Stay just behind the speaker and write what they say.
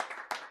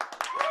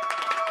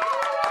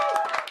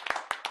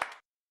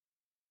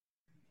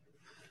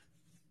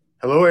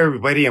Hello,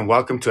 everybody, and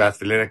welcome to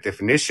Athletic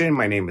Definition.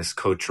 My name is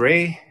Coach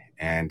Ray,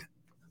 and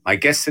my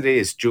guest today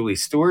is Julie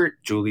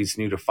Stewart. Julie's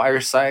new to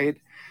Fireside,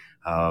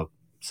 uh,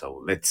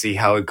 so let's see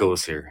how it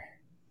goes here.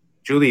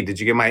 Julie, did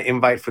you get my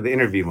invite for the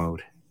interview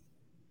mode?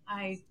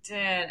 I did,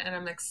 and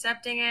I'm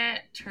accepting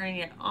it, turning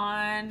it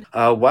on.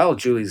 While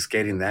Julie's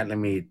getting that, let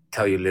me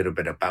tell you a little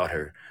bit about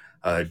her.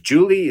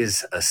 Julie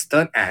is a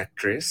stunt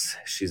actress.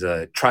 She's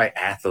a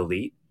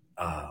triathlete,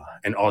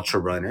 an ultra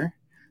runner.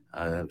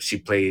 She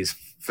plays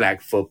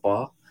flag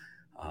football.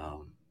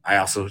 I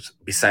also,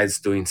 besides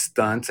doing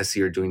stunts, I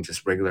see her doing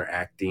just regular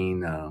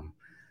acting,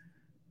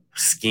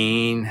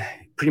 skiing,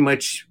 pretty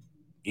much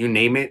you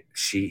name it.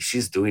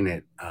 She's doing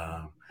it.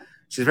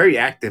 She's very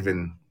active,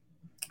 and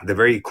the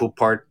very cool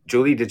part.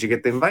 Julie, did you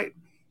get the invite?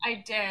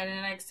 I did,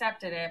 and I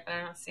accepted it, but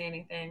I don't see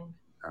anything.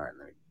 All right,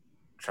 let me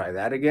try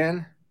that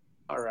again.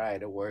 All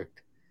right, it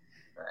worked.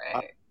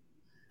 Right.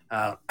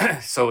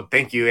 So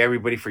thank you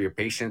everybody for your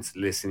patience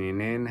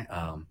listening in.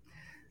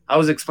 I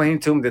was explaining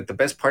to him that the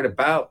best part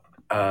about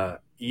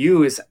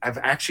you is I've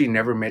actually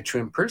never met you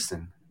in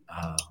person.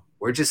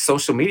 We're just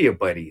social media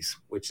buddies,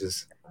 which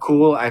is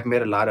cool. I've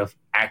met a lot of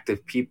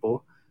active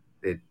people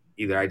that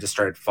either I just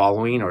started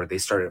following or they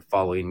started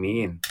following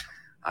me, and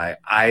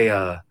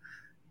I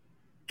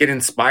get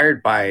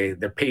inspired by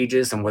their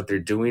pages and what they're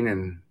doing,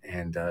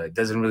 and it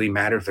doesn't really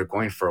matter if they're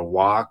going for a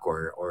walk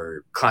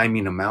or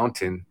climbing a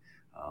mountain.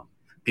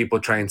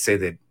 People try and say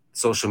that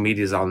social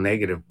media is all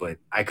negative, but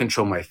I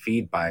control my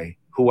feed by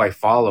who I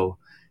follow,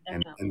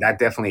 and that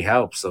definitely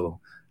helps. So,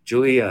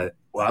 Julie,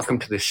 welcome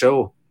to the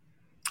show.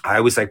 I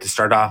always like to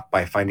start off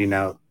by finding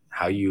out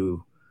how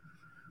you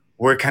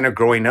were kind of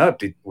growing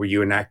up. Were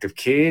you an active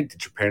kid?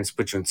 Did your parents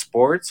put you in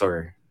sports,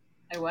 or?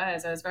 I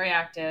was very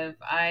active.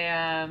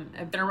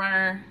 I've been a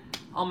runner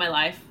all my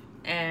life,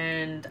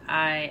 and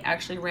I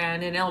actually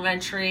ran in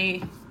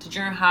elementary to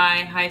junior high,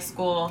 high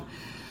school,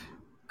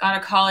 got a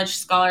college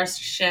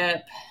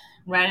scholarship,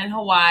 ran in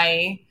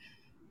Hawaii,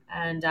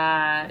 and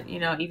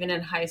even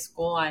in high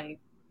school, I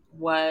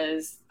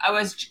was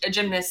a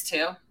gymnast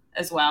too,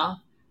 as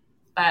well.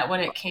 But when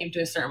it came to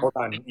a certain Hold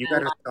point on, you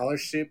in got a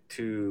scholarship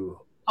to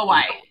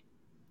Hawaii,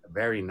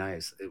 very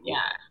nice.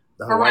 yeah,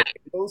 The for Hawaii running,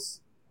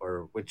 Eagles,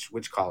 or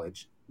which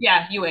college?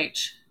 yeah,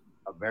 UH.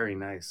 Very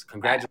nice.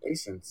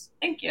 Congratulations.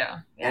 Thank you.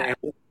 And, Yeah.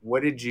 and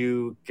what did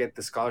you get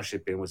the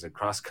scholarship in? Was it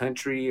cross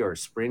country or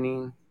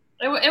sprinting?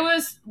 It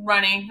was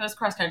running. It was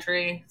cross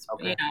country,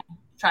 Okay.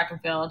 track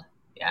and field.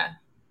 Yeah.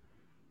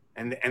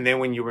 And then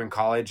when you were in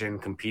college and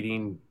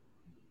competing,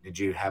 did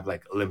you have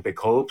like Olympic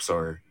hopes,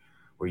 or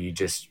were you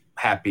just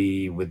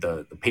happy with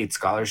the paid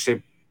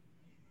scholarship?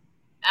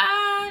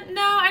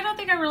 No, I don't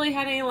think I really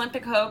had any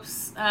Olympic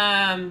hopes.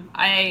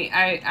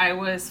 I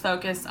was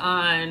focused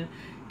on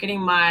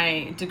getting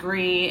my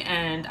degree,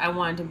 and I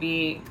wanted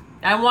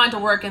to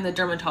work in the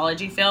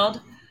dermatology field.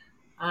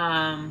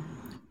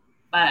 Um,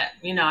 but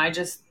I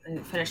just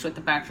finished with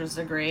the bachelor's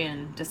degree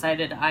and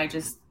decided I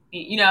just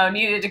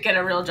needed to get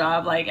a real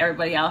job like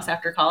everybody else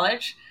after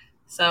college.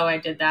 So I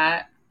did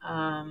that.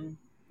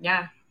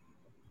 Yeah,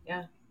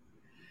 yeah.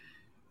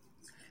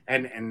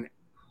 And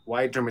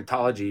why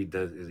dermatology?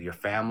 Does your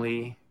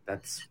family?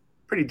 That's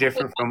pretty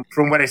different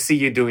from what I see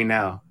you doing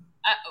now.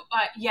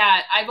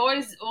 Yeah,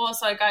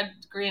 so I got a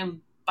degree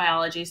in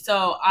biology,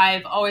 so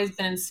I've always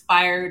been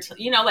inspired to,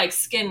 like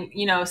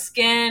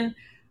skin.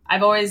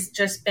 I've always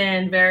just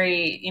been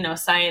very,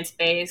 science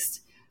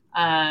based.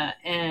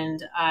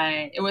 And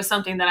it was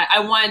something that I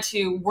wanted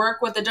to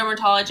work with a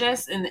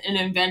dermatologist and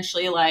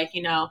eventually, like,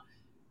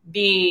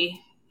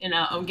 be, get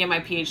my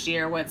PhD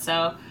or what.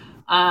 So,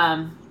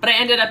 but I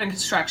ended up in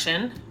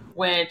construction,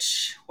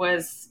 which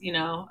was,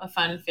 a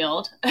fun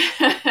field.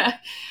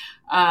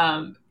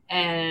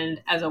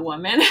 And as a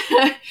woman.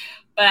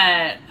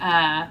 But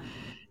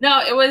no,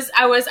 I was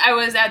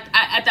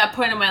at that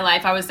point in my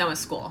life. I was done with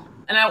school,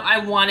 and I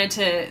wanted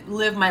to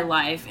live my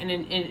life and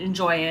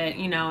enjoy it,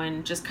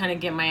 and just kind of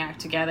get my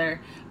act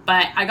together.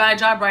 But I got a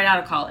job right out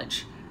of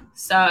college,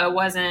 so it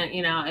wasn't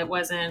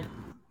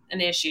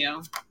an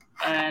issue.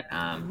 But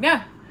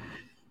yeah,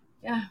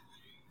 yeah.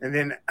 And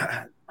then,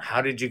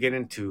 how did you get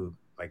into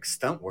like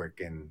stunt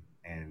work and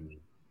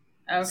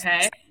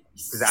Okay.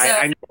 because So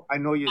I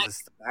know you as a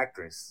stunt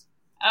actress.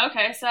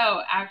 Okay,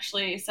 so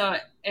actually,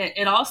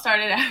 it all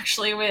started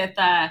actually with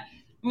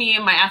me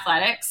and my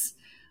athletics.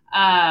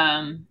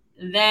 Then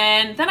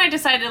I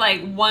decided,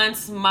 like,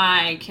 once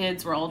my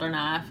kids were old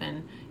enough,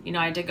 and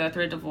I did go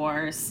through a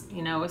divorce.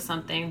 It was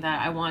something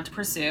that I wanted to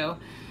pursue,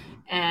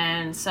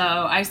 and so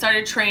I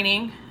started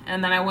training,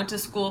 and then I went to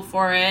school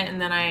for it, and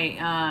then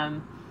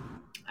I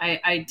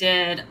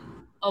did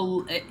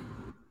a,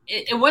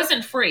 it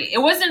wasn't free. It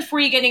wasn't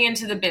free getting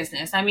into the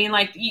business. I mean,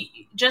 like,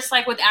 just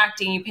like with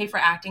acting, you pay for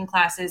acting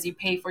classes, you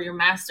pay for your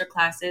master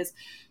classes.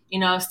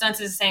 Stunts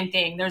is the same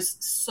thing. There's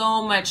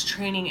so much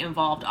training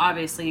involved.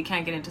 Obviously, you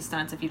can't get into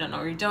stunts if you don't know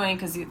what you're doing,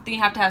 because you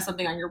have to have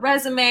something on your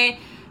resume,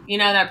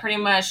 that pretty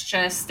much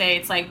just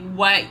states like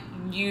what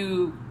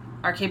you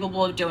are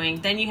capable of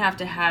doing. Then you have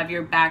to have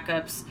your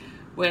backups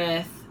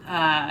with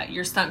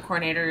your stunt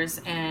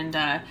coordinators and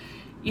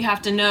you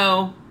have to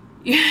know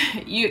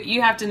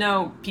you have to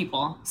know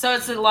people. So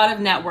it's a lot of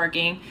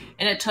networking,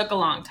 and it took a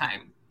long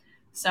time.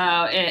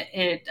 So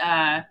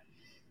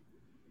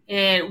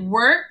it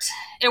worked.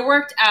 It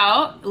worked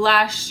out.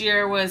 Last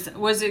year was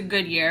a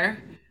good year,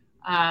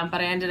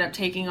 but I ended up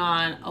taking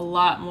on a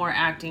lot more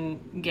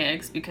acting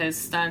gigs because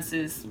stunts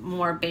is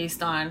more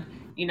based on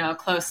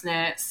close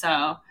knit.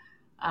 So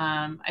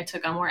I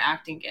took on more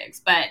acting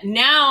gigs. But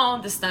now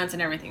the stunts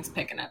and everything's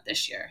picking up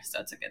this year, so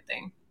it's a good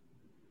thing.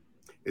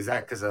 Is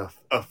that because of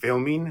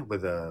filming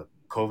with a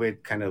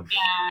COVID kind of?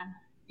 Yeah.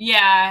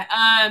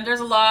 Yeah, there's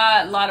a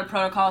lot of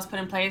protocols put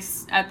in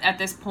place at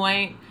this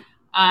point.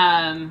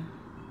 Um,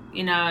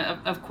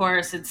 of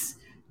course, it's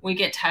we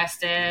get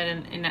tested,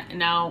 and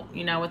now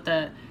with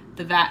the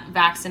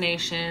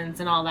vaccinations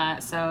and all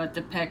that, so it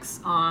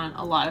depicts on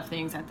a lot of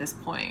things at this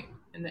point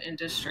in the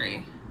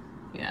industry.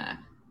 Yeah,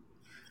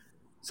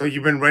 So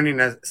you've been running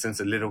since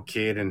a little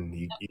kid, and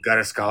you got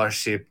a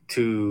scholarship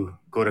to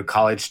go to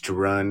college to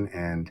run,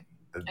 and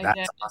I that's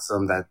did.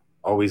 awesome. That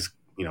always,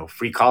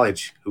 free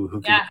college. Who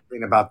can Yeah,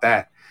 complain about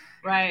that?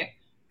 right.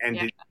 And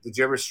Yeah. did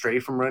you ever stray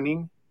from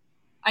running?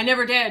 I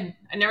never did.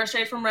 I never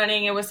strayed from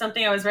running. It was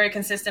something I was very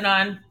consistent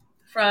on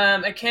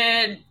from a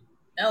kid.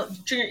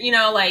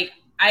 Like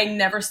I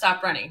never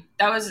stopped running.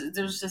 There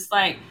was just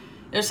like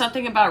there's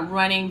something about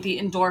running, the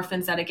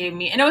endorphins that it gave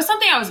me, and it was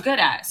something I was good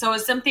at. So it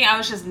was something I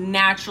was just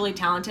naturally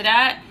talented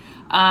at.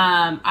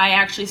 I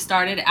actually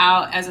started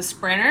out as a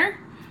sprinter,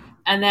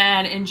 and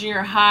then in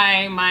junior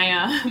high,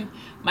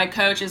 my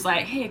coach is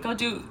like, "Hey, go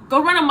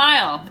run a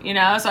mile,"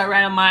 So I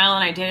ran a mile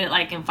and I did it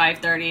like in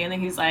 5:30, and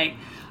then he's like,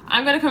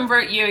 "I'm gonna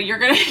convert you. You're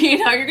gonna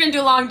you're gonna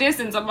do long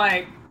distance." I'm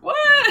like,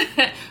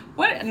 "What?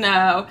 What?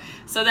 No."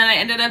 So then I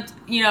ended up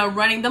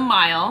running the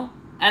mile,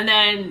 and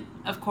then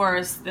of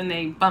course then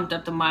they bumped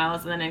up the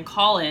miles, and then in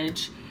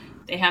college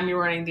they had me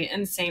running the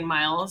insane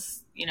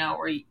miles,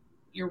 where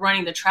you're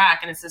running the track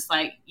and it's just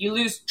like you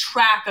lose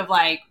track of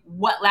like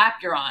what lap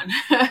you're on.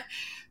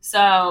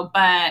 So,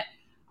 but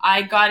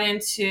I got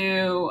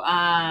into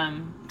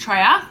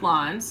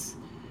triathlons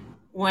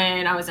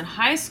when I was in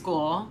high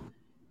school,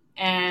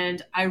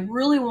 and I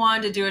really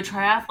wanted to do a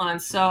triathlon.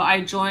 So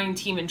I joined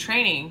Team in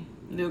Training,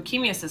 the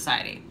Leukemia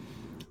Society,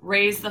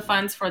 raised the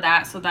funds for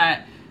that so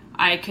that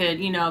I could,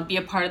 be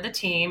a part of the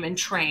team and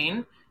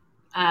train.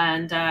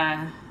 And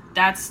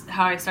that's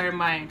how I started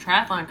my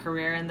triathlon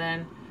career. And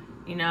then,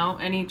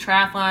 any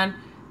triathlon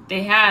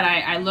they had,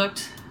 I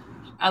looked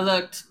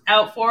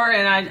out for,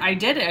 and I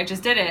did it. I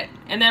just did it.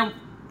 And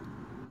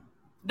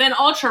then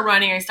ultra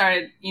running I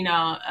started,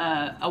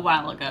 a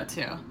while ago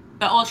too.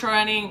 But ultra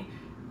running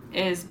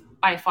is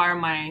by far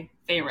my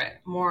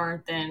favorite,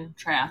 more than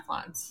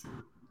triathlons.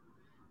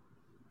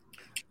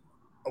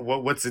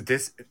 What's the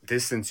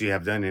distance you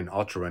have done in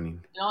ultra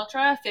running? In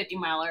ultra, 50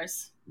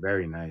 milers.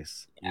 Very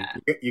nice. Yeah.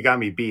 You got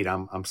me beat.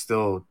 I'm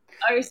still.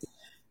 Are you,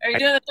 are you I,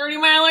 doing the 30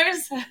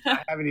 milers?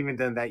 I haven't even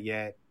done that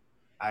yet.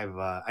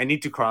 I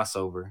need to cross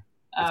over.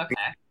 It's been,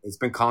 Okay. it's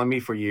been calling me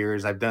for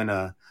years. I've done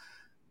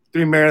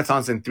 3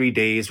 marathons in 3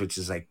 days, which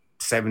is like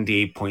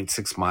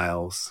 78.6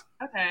 miles.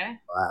 Okay.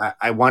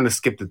 I want to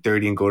skip the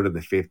 30 and go to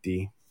the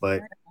 50,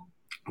 but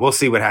we'll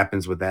see what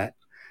happens with that.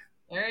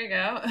 There you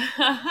go.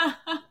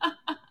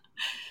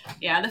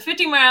 Yeah, the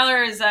 50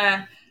 miler is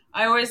I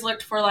always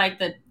looked for like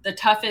the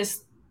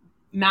toughest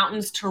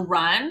mountains to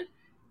run.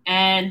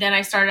 And then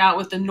I started out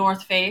with the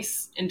North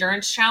Face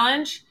Endurance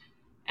Challenge.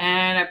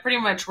 And I pretty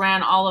much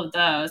ran all of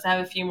those. I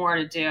have a few more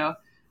to do.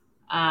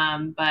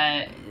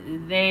 But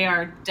they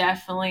are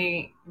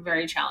definitely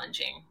very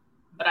challenging.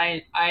 But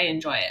I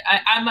enjoy it.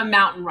 I'm a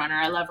mountain runner.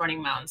 I love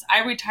running mountains.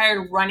 I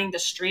retired running the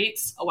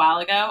streets a while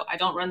ago. I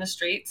don't run the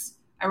streets.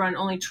 I run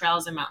only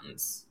trails and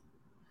mountains.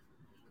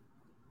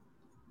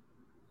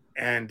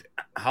 And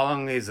how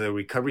long is the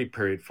recovery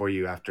period for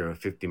you after a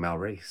 50-mile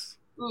race?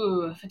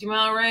 Ooh,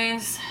 50-mile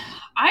race.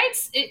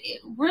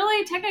 It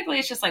really technically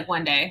it's just like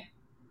one day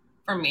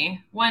for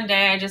me. One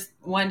day, I just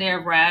one day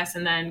of rest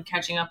and then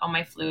catching up on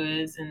my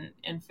fluids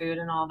and food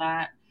and all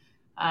that.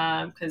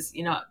 Because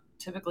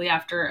typically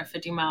after a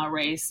 50-mile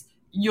race,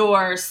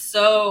 you're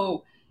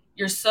so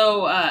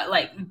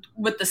like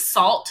with the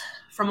salt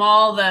from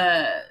all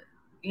the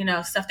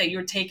stuff that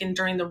you're taking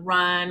during the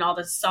run, all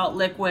the salt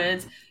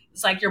liquids.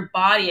 It's like your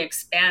body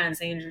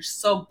expands and you're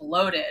so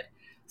bloated.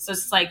 So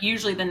it's like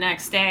usually the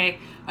next day,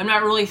 I'm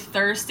not really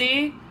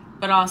thirsty,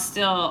 but I'll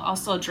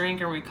still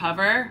drink and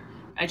recover.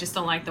 I just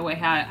don't like the way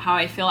how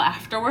I feel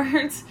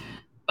afterwards.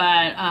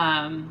 But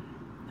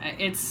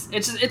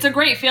it's a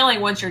great feeling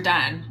once you're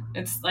done.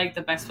 It's like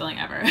the best feeling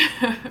ever.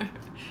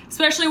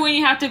 Especially when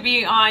you have to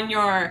be on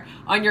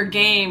your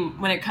game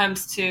when it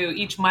comes to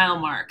each mile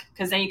mark,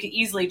 because then you could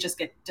easily just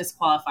get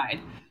disqualified.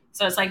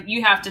 So it's like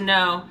you have to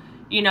know,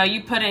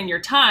 you put in your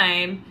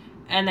time,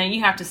 and then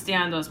you have to stay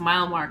on those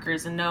mile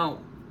markers and know,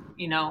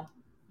 you know,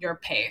 your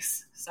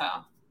pace. So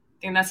I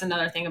think that's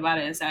another thing about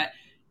it is that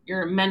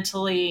you're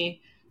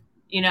mentally,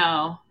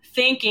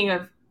 thinking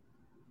of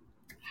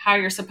how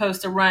you're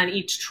supposed to run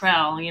each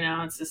trail.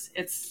 It's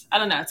just, I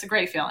don't know, it's a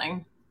great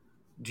feeling.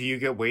 Do you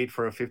get weighed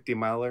for a 50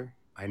 miler?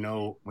 I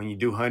know when you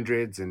do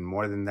hundreds and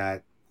more than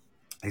that,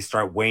 they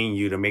start weighing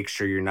you to make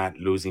sure you're not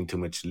losing too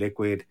much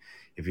liquid.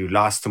 If you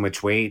lost too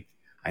much weight,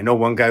 I know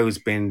one guy who's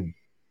been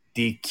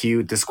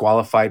DQ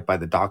disqualified by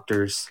the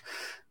doctors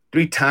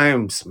 3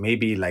 times,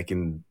 maybe like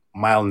in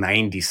mile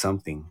 90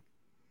 something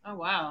Oh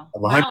wow.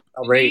 of a hundred Mile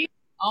mile race. 90?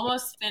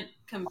 Almost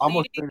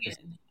Almost completing finished.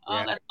 it. Oh,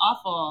 Yeah, that's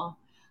awful.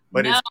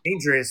 but No, it's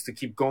dangerous to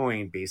keep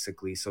going,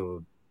 basically.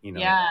 So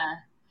yeah.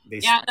 they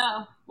Yeah,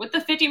 no. With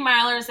the 50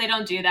 milers, they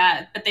don't do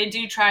that, but they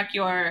do track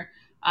your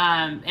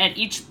at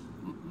each,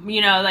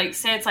 like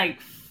say it's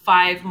like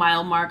 5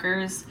 mile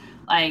markers,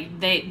 like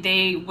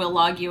they will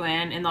log you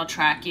in and they'll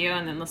track you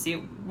and then they'll see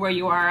where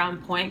you are on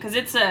point because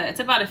it's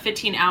about a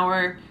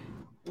 15-hour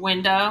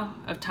window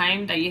of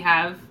time that you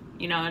have,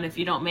 and if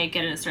you don't make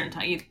it in a certain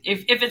time,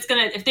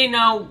 if they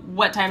know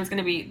what time it's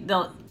gonna be,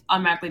 they'll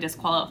automatically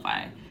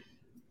disqualify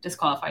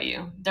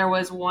you. There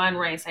was one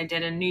race I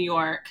did in New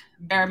York,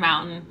 Bear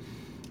Mountain,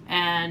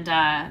 and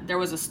there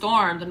was a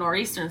storm, the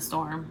nor'eastern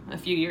storm, a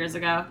few years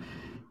ago,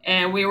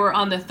 and we were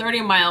on the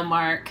 30-mile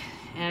mark,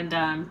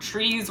 and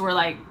trees were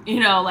like,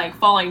 like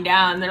falling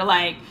down. They're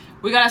like,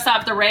 "We gotta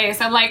stop the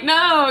race." I'm like,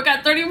 "No, we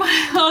got 30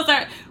 miles.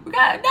 We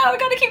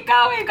gotta keep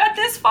going. We got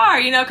this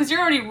far, because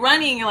you're already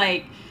running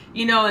like,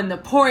 in the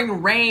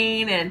pouring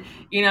rain, and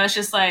it's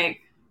just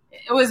like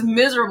it was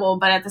miserable,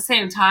 but at the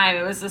same time,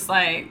 it was just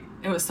like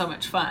it was so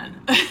much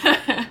fun.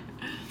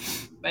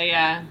 But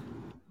yeah,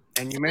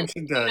 and you so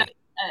mentioned the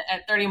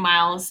at 30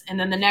 miles, and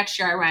then the next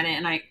year I ran it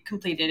and I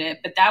completed it.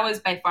 But that was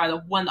by far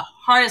one of the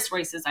hardest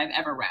races I've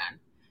ever ran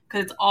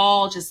because it's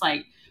all just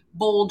like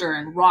boulder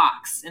and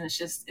rocks, and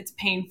it's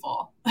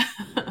painful.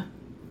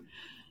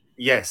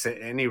 yes,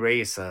 any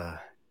race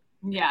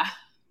Yeah,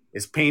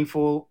 is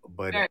painful,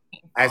 but very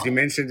as you painful.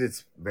 mentioned,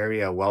 it's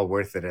very well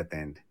worth it at the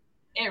end.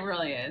 It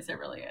really is. It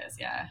really is.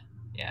 Yeah,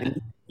 yeah.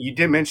 And you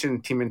did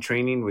mention Team in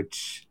Training,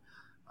 which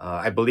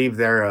I believe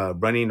they're a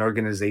running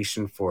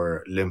organization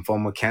for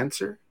lymphoma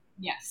cancer.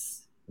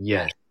 Yes,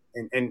 yeah.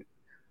 Yes. And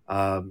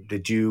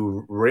did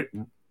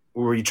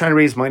were you trying to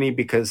raise money?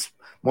 Because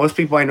most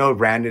people I know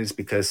ran it is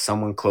because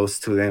someone close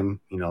to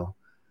them,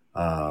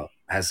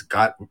 has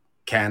got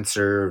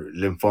cancer,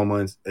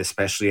 lymphoma,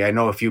 especially. I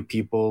know a few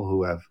people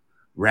who have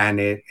ran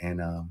it,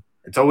 and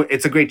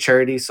it's a great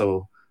charity.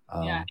 So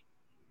Yeah, um,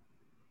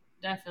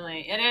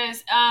 definitely. It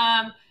is.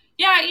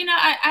 Yeah,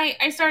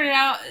 I started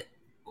out,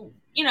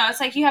 it's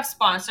like you have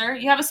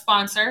a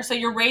sponsor, so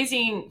you're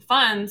raising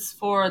funds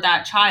for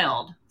that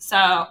child.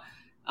 So,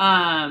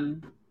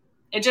 um,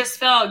 it just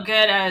felt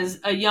good as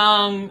a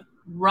young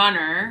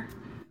runner,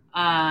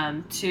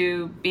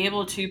 to be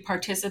able to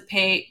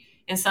participate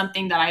in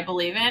something that I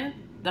believe in,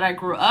 that I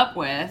grew up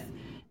with,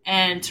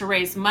 and to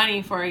raise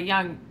money for a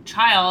young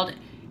child.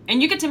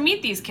 And you get to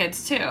meet these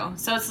kids too.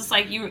 So it's just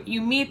like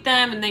you meet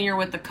them, and then you're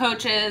with the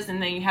coaches,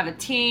 and then you have a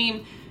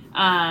team.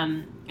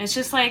 It's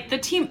just like the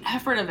team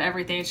effort of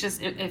everything. It's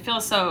just it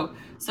feels so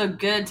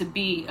good to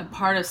be a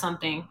part of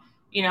something,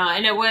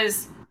 And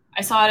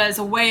I saw it as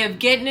a way of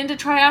getting into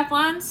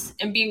triathlons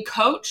and being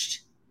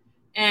coached,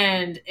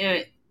 and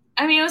it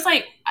was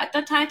like at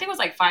the time I think it was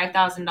like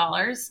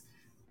 $5,000.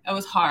 It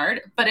was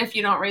hard, but if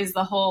you don't raise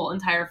the whole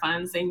entire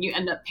funds, then you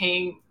end up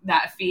paying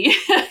that fee,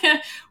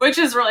 which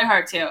is really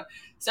hard too.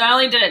 So I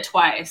only did it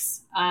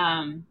twice.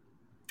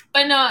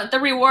 But no, the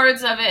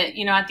rewards of it,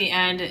 at the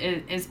end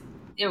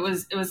it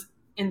was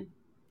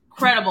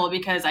incredible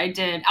because I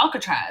did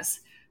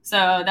Alcatraz.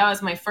 So that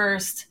was my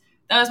first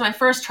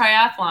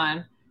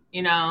triathlon,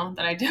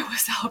 that I did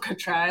was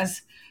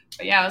Alcatraz.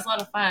 But yeah, it was a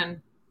lot of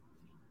fun.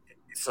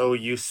 so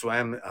you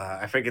swam.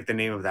 I forget the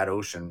name of that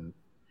ocean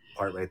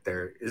part right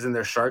there. Isn't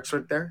there sharks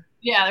right there?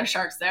 Yeah, there's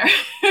sharks there.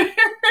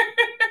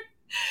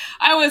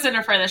 I wasn't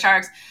afraid of the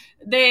sharks.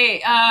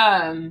 They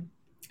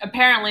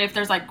apparently if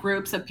there's like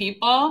groups of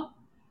people,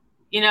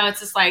 it's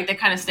just like they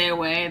kind of stay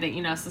away. That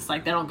it's just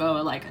like they don't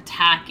go like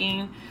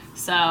attacking.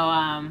 So,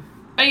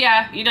 but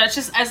yeah, it's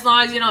just as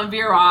long as you don't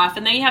veer off,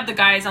 and then you have the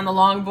guys on the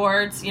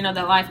longboards,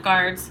 the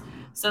lifeguards,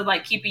 so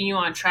like keeping you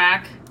on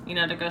track,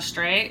 to go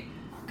straight.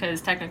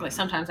 Because technically,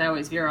 sometimes I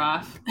always veer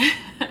off.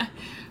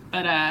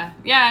 But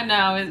yeah,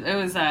 no, it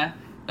was a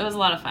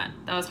lot of fun.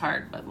 That was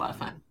hard, but a lot of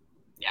fun.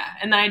 Yeah,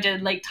 and then I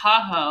did Lake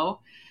Tahoe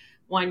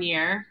one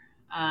year.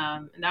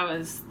 And that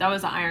was the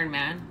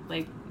Ironman,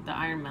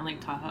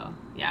 Lake Tahoe.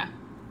 Yeah,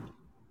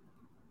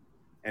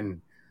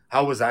 And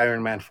how was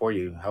Ironman for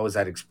you? How was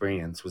that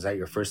experience? Was that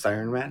your first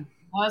Ironman?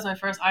 that was my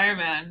first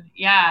Ironman.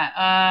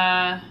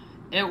 Yeah,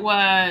 it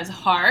was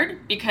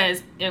hard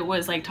because it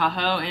was Lake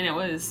Tahoe, and it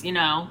was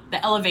the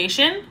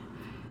elevation.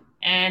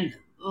 And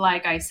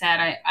like I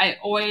said, I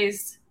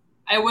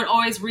would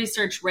always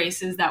research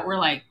races that were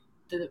like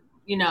the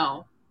you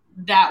know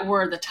that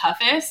were the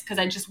toughest because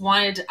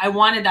I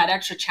wanted that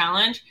extra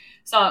challenge.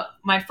 So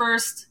my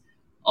first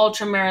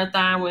ultra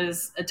marathon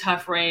was a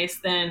tough race.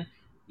 Then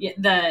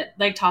the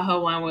Lake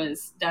Tahoe one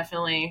was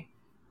definitely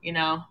you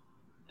know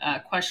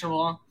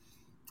questionable.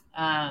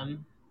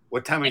 Um,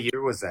 What time of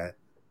year was that?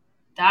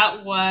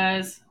 that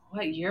was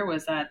what year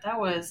was that? That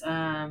was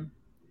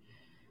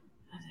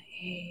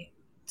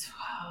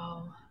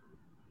Oh,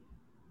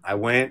 I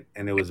went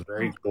and it was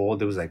very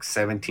cold. It was like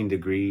 17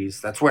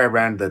 degrees. That's where I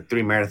ran the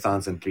 3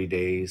 marathons in 3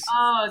 days.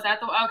 oh, is that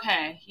the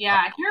okay? Yeah,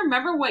 I can't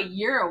remember what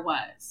year it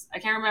was. I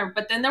can't remember.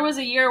 But then there was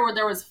a year where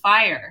there was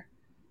fire,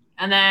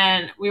 and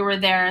then we were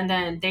there, and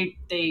then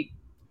they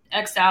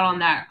xed out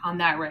on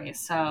that race.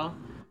 So,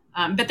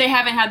 but they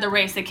haven't had the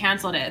race. They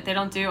canceled it. They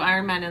don't do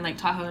Ironman in Lake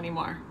Tahoe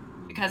anymore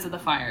because of the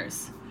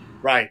fires.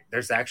 Right.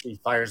 There's actually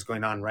fires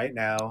going on right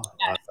now.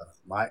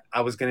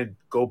 I was gonna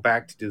go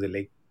back to do the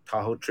Lake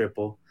Tahoe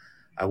triple.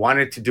 I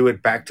wanted to do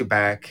it back to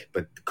back,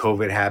 but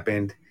COVID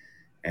happened,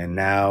 and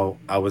now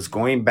I was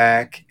going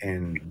back,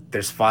 and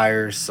there's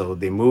fires, so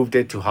they moved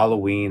it to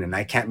Halloween, and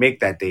I can't make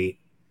that date,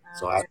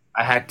 so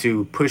I had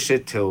to push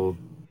it till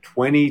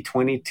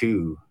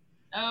 2022.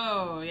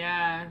 Oh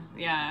yeah,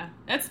 yeah.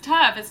 It's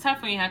tough. It's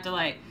tough when you have to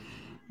like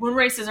when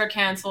races are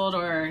canceled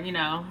or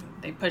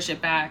they push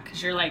it back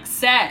because you're like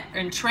set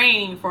and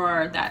training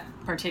for that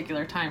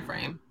particular time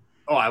frame.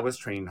 Oh, I was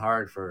training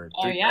hard for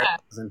Oh three yeah,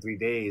 marathons in 3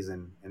 days,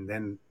 and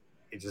then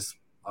it just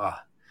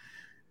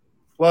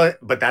well,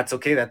 but that's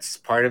okay. That's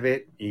part of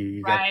it.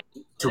 You got right.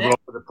 to It roll is.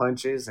 with the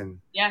punches, and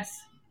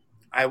Yes.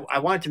 I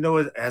wanted to know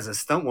as a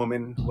stunt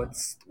woman,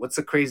 what's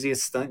the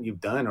craziest stunt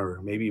you've done,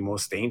 or maybe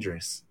most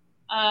dangerous?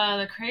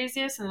 The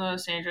craziest and the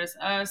most dangerous.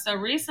 So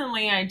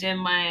recently I did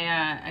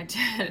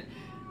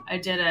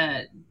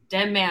a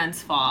dead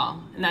man's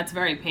fall, and that's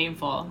very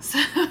painful. So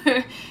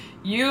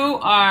you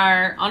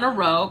are on a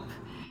rope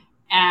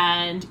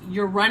and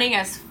you're running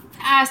as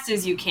fast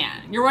as you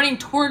can. You're running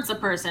towards the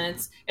person.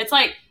 It's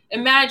like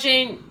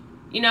imagine,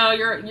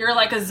 you're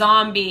like a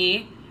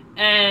zombie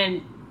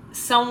and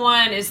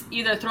someone is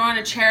either throwing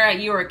a chair at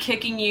you or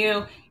kicking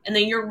you and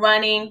then you're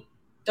running.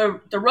 The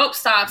rope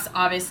stops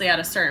obviously at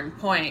a certain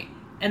point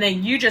and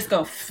then you just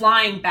go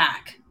flying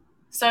back.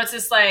 So it's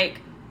just like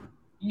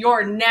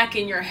your neck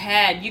and your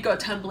head, you go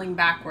tumbling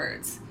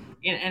backwards.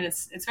 And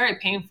it's very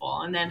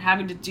painful. And then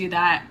having to do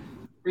that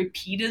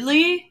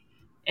repeatedly,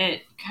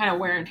 it kind of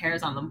wear and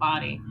tears on the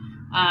body.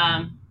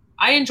 I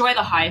enjoy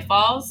the high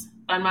falls,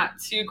 but I'm not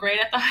too great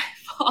at the high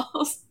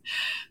falls.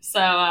 So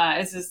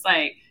it's just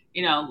like,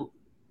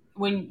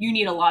 when you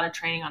need a lot of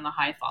training on the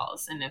high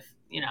falls. And if,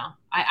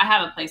 I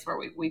have a place where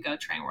we go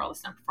train where all the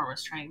stunt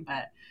performers train,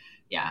 but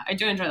yeah, I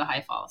do enjoy the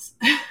high falls.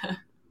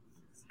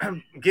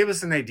 Give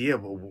us an idea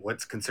of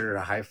what's considered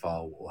a high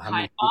fall. How High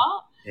many feet?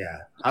 fall? Yeah,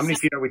 how many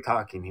feet are we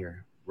talking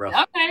here?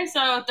 Rough. Okay,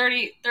 so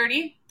 30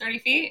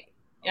 feet.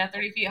 Yeah,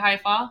 30 feet high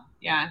fall.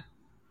 Yeah.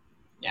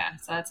 Yeah,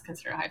 so that's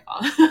considered a high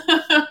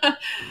fall.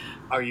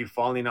 Are you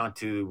falling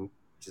onto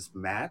just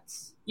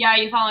mats? Yeah,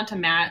 you fall into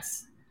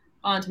mats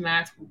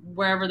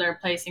wherever they're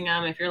placing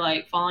them. If you're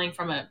like falling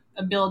from a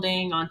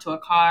building onto a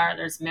car,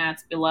 there's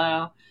mats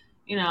below,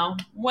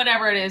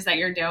 whatever it is that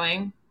you're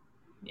doing.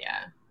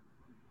 Yeah.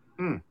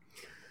 Hmm,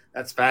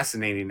 that's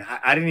fascinating.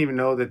 I didn't even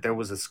know that there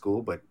was a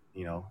school, but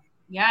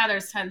Yeah,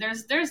 there's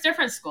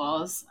different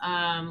schools.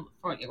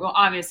 For well,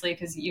 obviously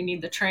because you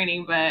need the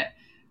training, but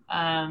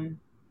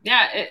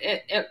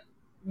yeah,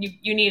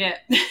 you need it.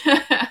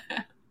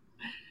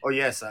 oh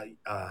yes,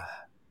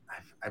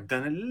 I've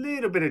done a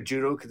little bit of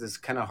judo because it's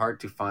kind of hard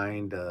to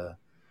find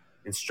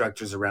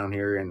instructors around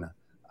here, and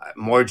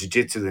more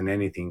jujitsu than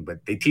anything.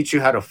 But they teach you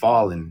how to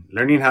fall, and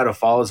learning how to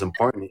fall is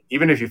important.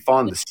 Even if you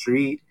fall in the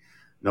street,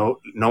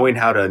 knowing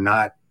how to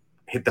not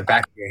hit the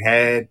back of your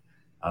head,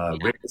 Yeah,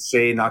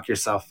 ricochet, knock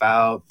yourself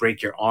out,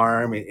 break your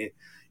arm.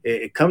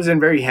 It comes in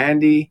very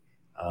handy,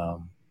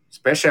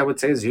 especially I would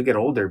say as you get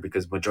older,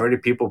 because majority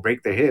of people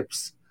break their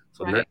hips.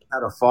 So learning right, how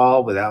to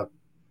fall without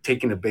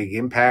taking a big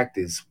impact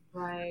is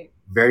right.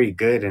 very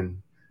good,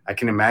 and I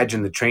can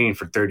imagine the training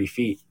for 30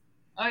 feet.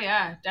 Oh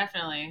yeah,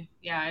 definitely.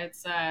 Yeah,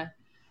 it's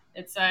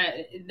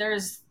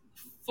there's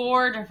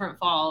four different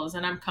falls,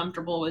 and I'm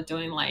comfortable with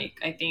doing like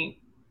I think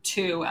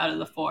two out of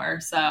the four.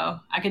 So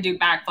I could do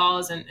back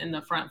falls and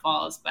the front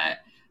falls, but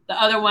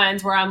the other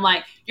ones where I'm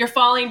like you're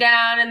falling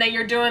down and then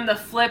you're doing the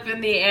flip in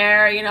the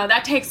air,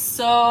 that takes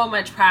so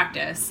much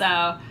practice.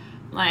 So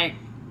like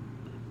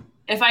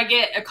if I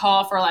get a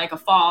call for like a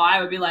fall,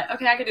 I would be like,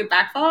 okay, I could do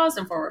back falls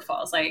and forward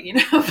falls, like,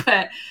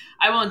 but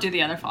I won't do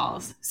the other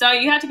falls. So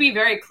you have to be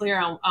very clear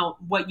on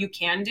what you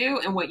can do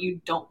and what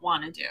you don't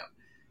want to do,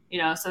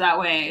 so that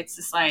way it's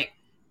just like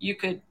you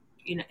could,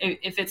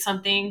 if it's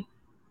something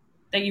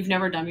that you've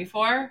never done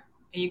before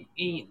and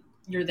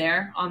you're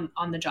there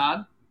on the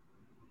job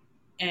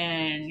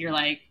and you're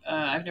like,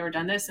 I've never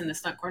done this. And the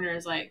stunt corner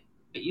is like,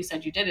 but you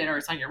said you did it or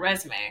it's on your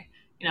resume.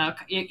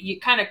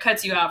 It kind of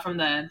cuts you out from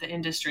the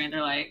industry and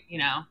they're like,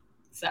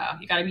 so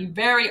you got to be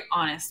very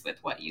honest with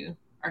what you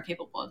are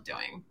capable of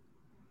doing.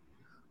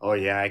 Oh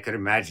yeah, I could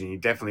imagine. You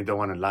definitely don't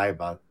want to lie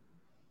about a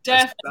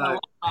Definitely don't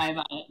stunt. lie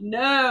about it.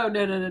 No,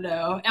 no, no, no,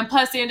 no. And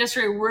plus, the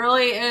industry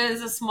really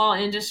is a small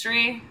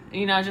industry,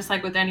 just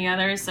like with any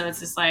others. So it's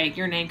just like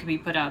your name could be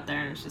put out there,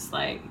 and it's just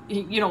like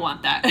you don't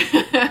want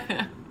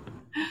that.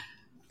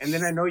 And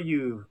then I know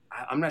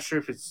I'm not sure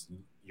if it's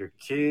your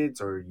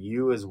kids or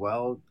you as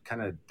well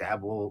kind of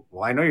dabble.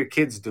 Well, I know your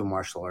kids do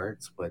martial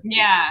arts, but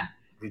Yeah.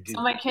 Did So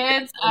you? my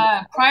kids,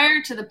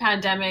 prior to the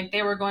pandemic,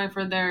 they were going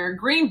for their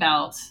green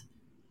belt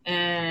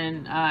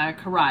in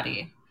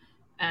karate,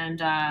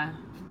 and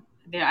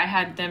I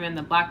had them in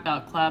the black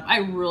belt club. I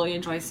really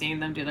enjoy seeing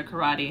them do the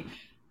karate.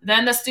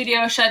 Then the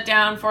studio shut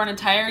down for an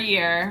entire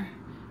year,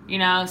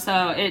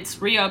 so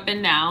it's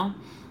reopened now.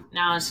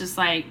 Now it's just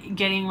like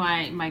getting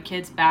my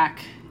kids back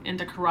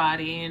into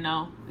karate.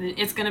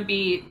 It's gonna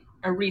be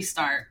a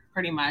restart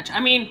pretty much. I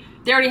mean,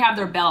 they already have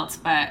their belts,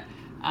 but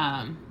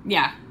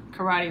yeah,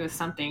 karate was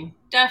something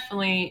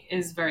definitely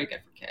is very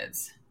good for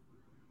kids.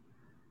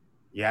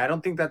 Yeah, I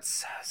don't think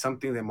that's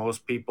something that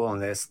most people,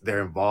 unless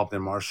they're involved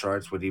in martial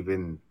arts, would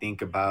even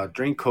think about.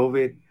 During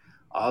COVID,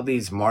 all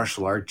these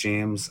martial art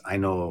gyms, I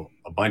know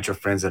a bunch of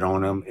friends that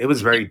own them. It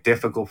was very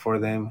difficult for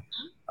them,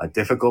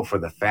 difficult for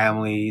the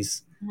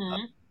families.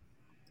 Mm-hmm.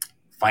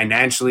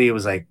 Financially, it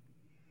was like,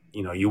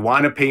 you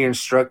want to pay your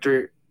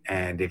instructor.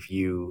 And if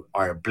you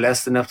are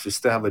blessed enough to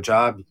still have a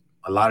job,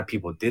 a lot of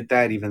people did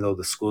that, even though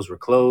the schools were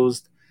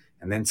closed.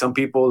 And then some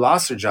people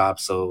lost their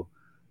jobs. So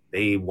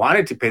they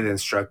wanted to pay the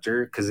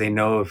instructor because they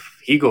know if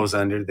he goes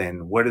under,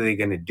 then what are they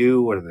going to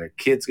do? What are their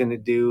kids going to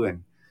do?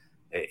 And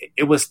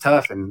it was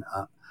tough. And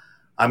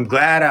I'm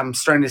glad I'm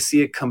starting to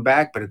see it come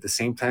back. But at the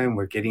same time,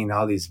 we're getting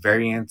all these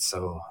variants.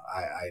 So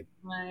I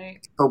Right.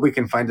 hope we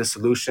can find a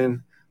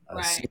solution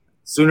Right.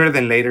 sooner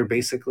than later,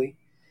 basically.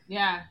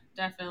 Yeah,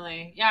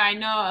 definitely. Yeah, I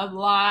know a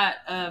lot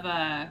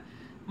of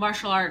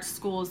martial arts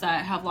schools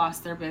that have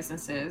lost their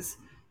businesses.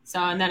 So,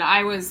 and then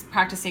I was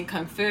practicing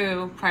kung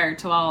fu prior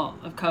to all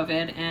of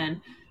COVID,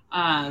 and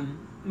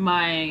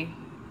my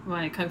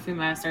kung fu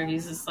master,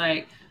 he's just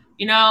like,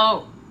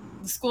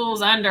 the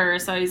school's under,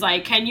 so he's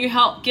like, "Can you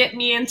help get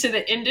me into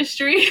the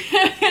industry?"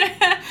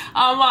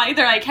 I'm like,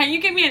 they're like, "Can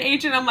you give me an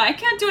agent?" I'm like, "I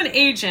can't do an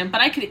agent,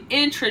 but I could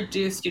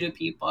introduce you to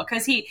people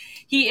because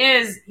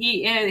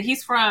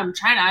he's from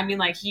China. I mean,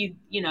 like he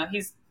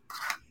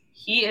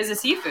is a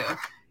seafood,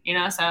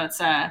 so it's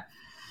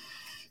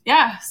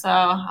yeah. So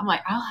I'm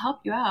like, I'll help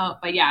you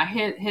out, but yeah,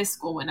 his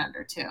school went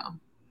under too.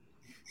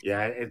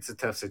 Yeah, it's a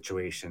tough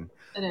situation.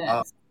 It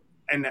Uh, is.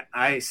 and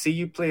I see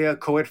you play a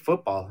co-ed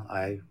football.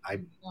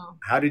 So,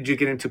 How did you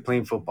get into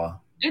playing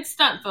football? it's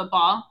stunt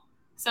football.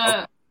 Oh,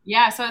 So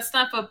yeah, so it's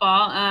stunt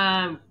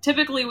football.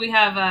 Typically we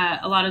have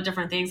a lot of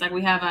different things. Like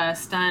we have a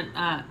stunt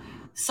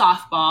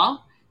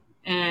softball,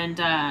 and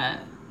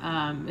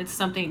it's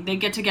something they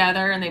get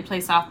together and they play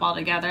softball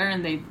together,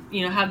 and they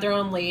have their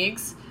own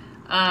leagues.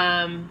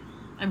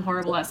 I'm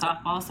horrible at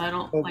softball, so I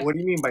don't like what do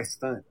you mean by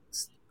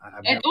stunts?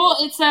 I've it. never.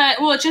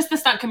 It's just the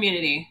stunt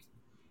community.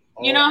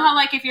 You know Oh, how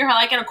like if you're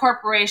like in a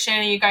corporation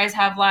and you guys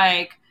have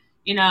like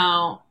you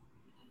know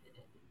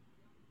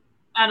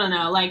I don't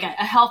know, like a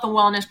health and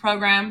wellness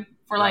program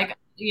for right. like,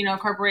 a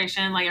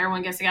corporation, like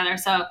everyone gets together.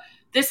 So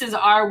this is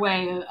our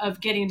way of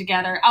getting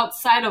together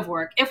outside of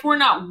work. If we're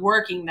not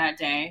working that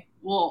day,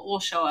 we'll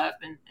show up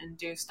and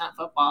do stunt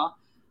football.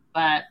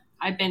 But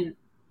I've been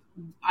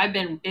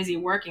busy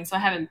working, so I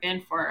haven't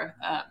been for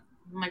oh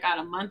my god,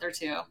 a month or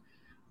two.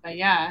 But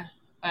yeah,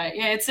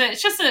 it's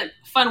just a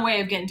fun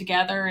way of getting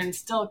together and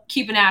still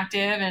keeping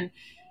active, and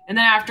then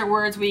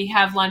afterwards we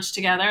have lunch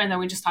together, and then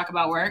we just talk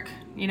about work.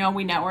 We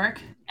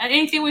network. And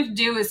anything we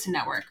do is to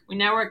network. We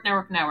network,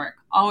 network, network.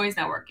 Always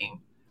networking.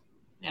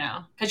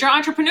 Because you're an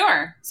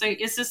entrepreneur, so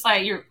it's just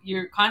like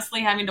you're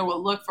constantly having to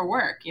look for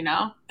work.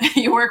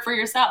 You work for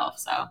yourself.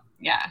 So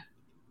yeah.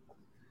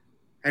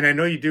 And I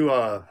know you do.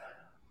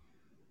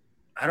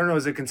 I don't know.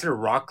 Is it considered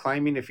rock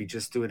climbing if you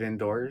just do it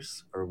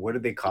indoors, or what do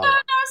they No, call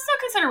it? no, it's still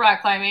considered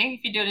rock climbing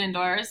if you do it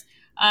indoors.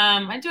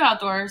 I do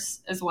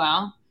outdoors as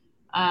well.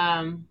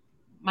 Um,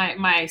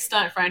 my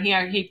stunt friend,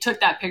 he took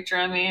that picture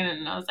of me,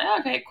 and I was like,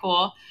 okay,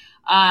 cool.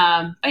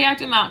 But yeah, I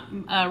do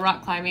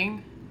rock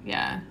climbing.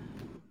 Yeah,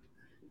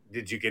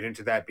 Did you get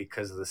into that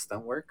because of the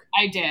stunt work?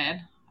 I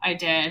did. I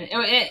did.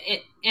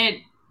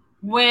 It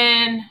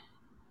when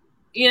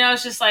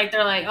it's just like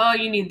they're like, oh,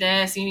 you need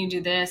this, you need to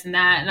do this and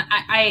that, and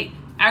I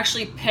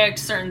actually picked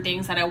certain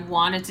things that I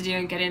wanted to do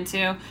and get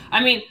into.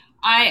 I mean,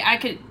 I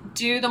could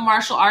do the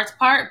martial arts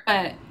part,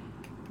 but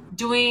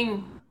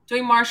doing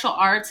martial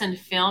arts and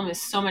film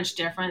is so much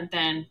different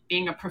than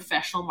being a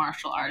professional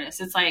martial artist.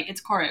 It's like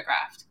it's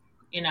choreographed.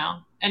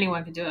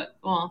 Anyone could do it.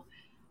 Well,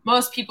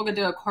 most people could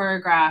do a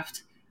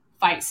choreographed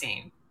fight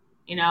scene.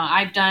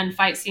 I've done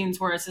fight scenes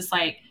where it's just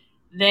like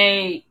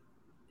they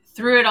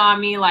threw it on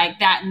me like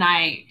that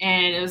night,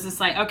 and it was just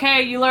like,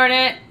 okay, you learn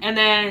it, and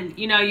then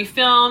you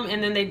film,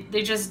 and then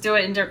they just do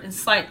it in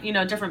slight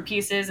different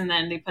pieces, and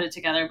then they put it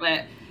together.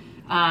 But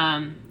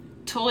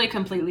totally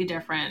completely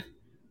different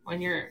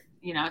when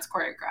it's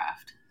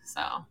choreographed.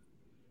 So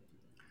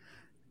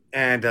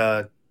And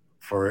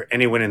for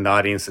anyone in the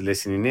audience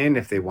listening in,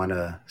 if they want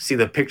to see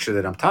the picture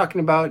that I'm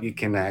talking about, you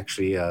can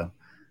actually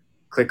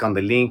click on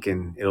the link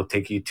and it'll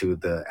take you to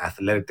the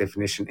Athletic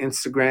Definition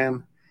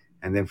Instagram.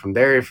 And then from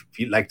there, if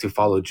you'd like to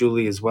follow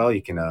Julie as well,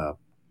 you can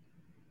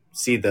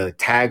see the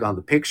tag on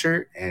the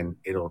picture and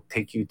it'll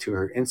take you to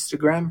her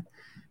Instagram.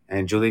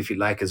 And Julie, if you'd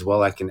like as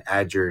well, I can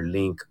add your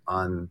link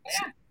on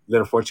yeah,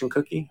 Little Fortune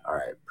Cookie. All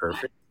right,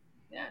 yeah, perfect.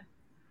 yeah.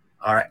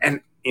 All right,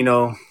 and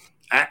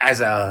as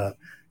the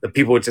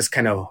people just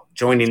kind of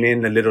joining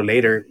in a little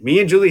later, me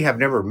and Julie have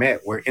never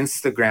met. We're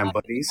Instagram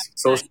buddies,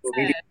 social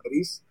media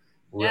buddies.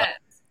 We, Yes.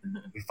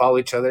 we follow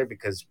each other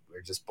because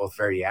we're just both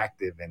very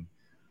active, and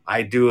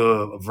I do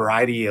a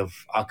variety of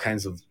all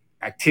kinds of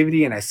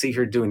activity, and I see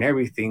her doing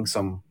everything. So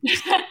I'm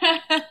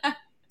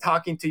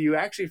talking to you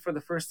actually for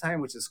the first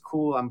time, which is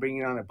cool. I'm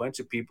bringing on a bunch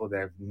of people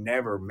that I've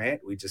never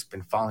met. We've just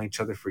been following each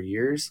other for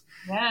years.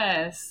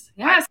 Yes.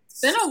 Yes. It's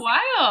been a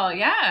while.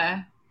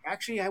 Yeah.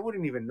 Actually, I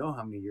wouldn't even know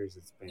how many years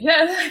it's been.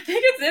 Yeah, I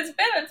think it's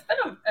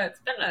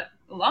been a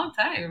long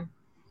time.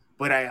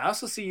 But I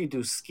also see you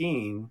do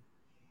skiing.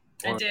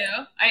 I do.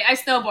 I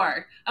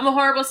snowboard. I'm a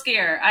horrible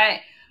skier.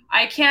 I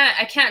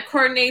can't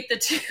coordinate the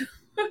two.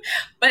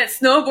 But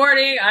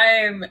snowboarding,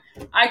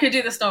 I could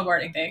do the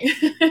snowboarding thing.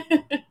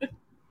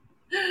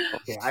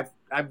 Okay,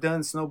 I've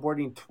done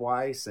snowboarding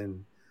twice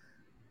and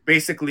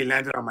basically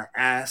landed on my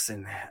ass,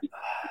 and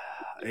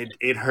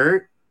it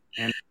hurt.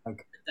 And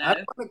like, I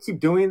don't want to keep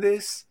doing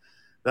this.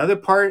 The other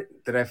part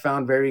that I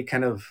found very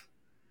kind of,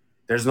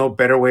 there's no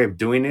better way of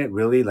doing it,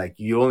 really. Like,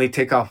 you only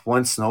take off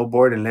one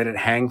snowboard and let it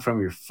hang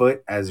from your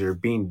foot as you're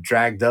being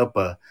dragged up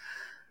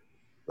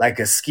like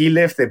a ski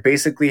lift that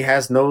basically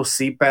has no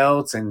seat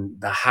belts,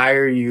 and the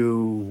higher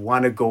you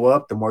want to go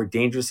up, the more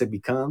dangerous it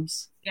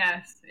becomes.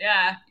 Yes.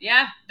 Yeah.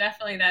 Yeah.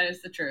 Definitely, that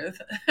is the truth.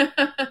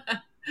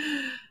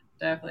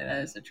 Definitely,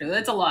 that is the truth.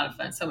 It's a lot of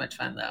fun. So much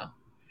fun, though.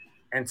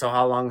 And so,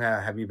 how long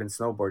have you been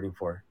snowboarding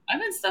for?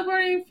 I've been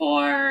snowboarding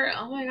for,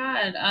 oh my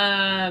God,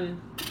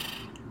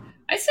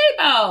 I say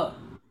about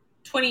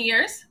 20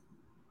 years.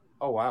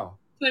 Oh, wow.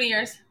 20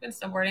 years been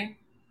snowboarding.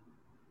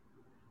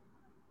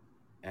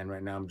 And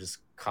right now, I'm just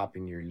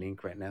copying your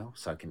link right now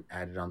so I can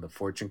add it on the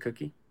fortune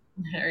cookie.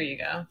 There you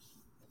go.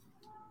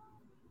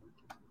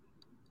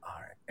 All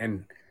right.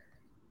 And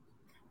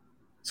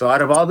so,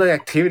 out of all the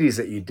activities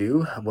that you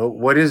do,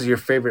 what is your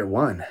favorite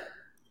one?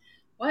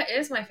 What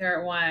is my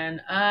favorite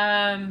one?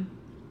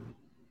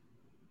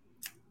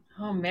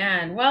 Oh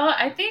man. Well,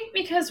 I think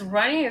because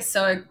running is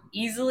so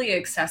easily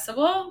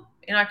accessible,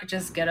 I could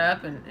just get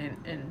up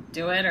and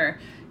do it. Or,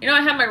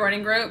 I have my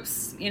running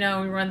groups, we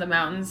run the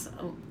mountains.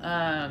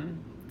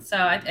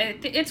 So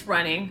it's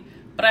running,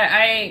 but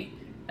I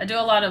do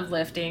a lot of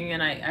lifting,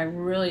 and I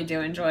really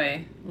do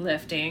enjoy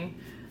lifting.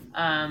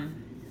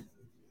 Um,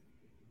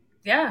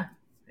 yeah,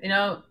 you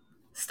know,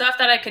 stuff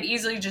that I could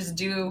easily just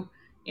do,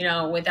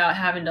 without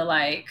having to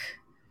like,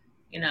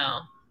 you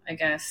know, I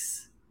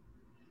guess.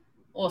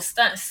 Well,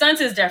 stunts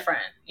is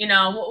different.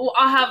 We'll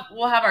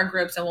have our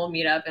groups and we'll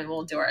meet up and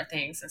we'll do our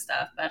things and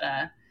stuff. But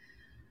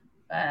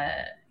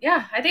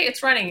yeah, I think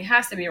it's running. It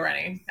has to be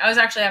running. I was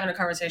actually having a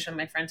conversation with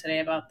my friend today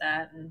about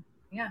that, and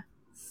yeah,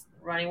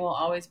 running will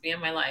always be in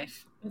my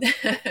life.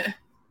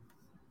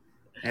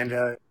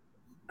 And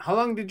how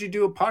long did you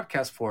do a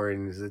podcast for?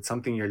 And is it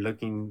something you're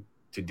looking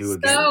to do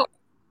again? So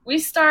we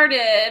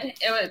started.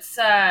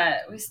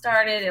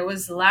 It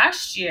was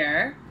last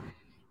year,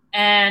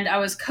 and I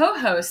was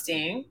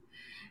co-hosting,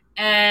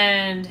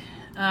 and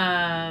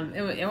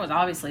it was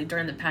obviously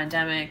during the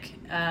pandemic,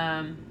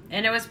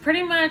 and it was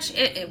pretty much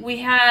we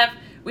had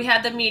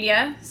the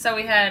media. So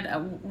we had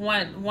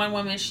one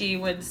woman. She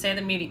would say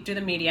the media, do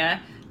the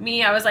media.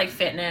 Me, I was like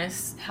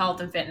fitness, health,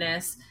 and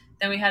fitness.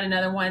 Then we had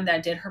another one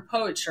that did her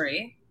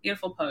poetry,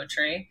 beautiful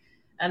poetry,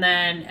 and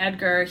then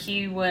Edgar,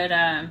 he would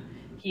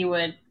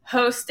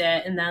host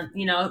it, and then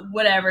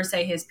whatever,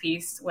 say his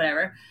piece,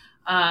 whatever.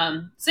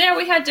 So yeah,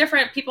 we had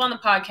different people on the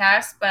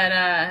podcast, but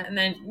and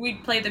then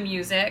we'd play the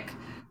music.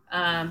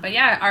 But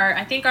yeah,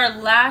 I think our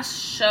last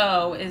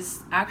show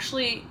is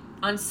actually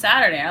on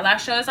Saturday. Our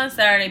last show is on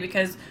Saturday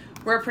because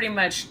we're pretty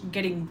much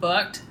getting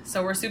booked,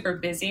 so we're super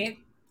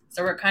busy.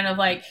 So we're kind of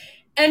like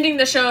ending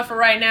the show for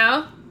right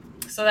now,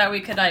 so that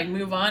we could like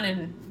move on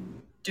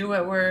and do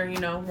what we're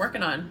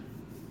working on.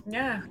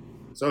 Yeah,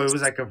 So it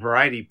was like a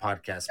variety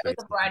podcast, it was a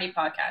basically. variety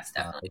podcast,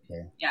 definitely.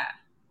 Okay. Yeah,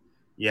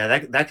 Yeah,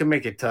 that can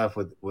make it tough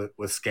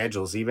with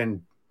schedules. yeah,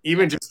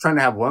 Even just trying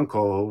to have one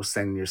co-host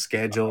and your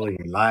schedule and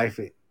your life,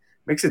 it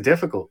makes it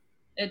difficult.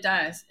 it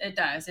does. It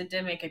does. It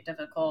did make it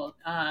difficult.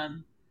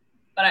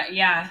 But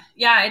yeah,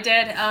 it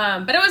did.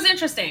 But it was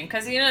interesting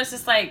because it's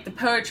just like the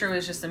poetry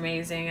was just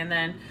amazing, and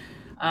then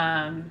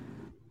um,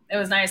 it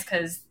was nice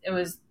because it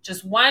was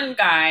just one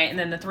guy and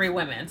then the three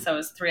women, so it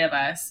was three of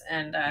us,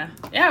 and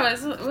yeah,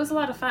 it was a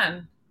lot of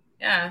fun.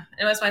 Yeah,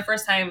 it was my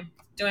first time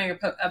doing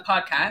a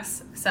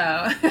podcast,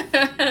 so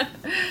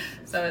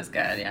so it's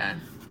good. Yeah.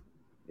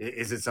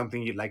 Is it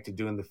something you'd like to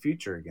do in the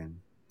future again?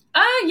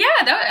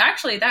 Yeah,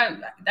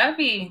 that would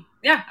be,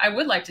 yeah, I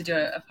would like to do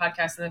a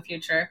podcast in the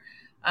future.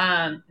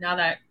 Now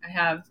that I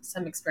have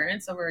some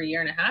experience over a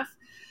year and a half.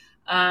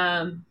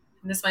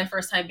 This is my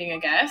first time being a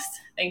guest.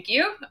 Thank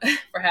you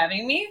for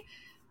having me.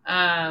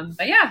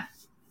 But yeah,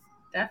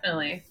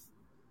 definitely.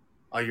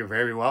 Oh, you're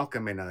very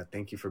welcome, and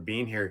thank you for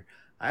being here.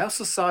 I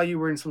also saw you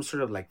were in some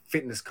sort of like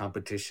fitness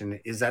competition.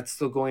 Is that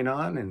still going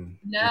on? And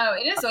No,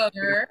 it is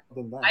over.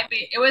 than that? I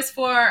mean, it was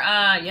for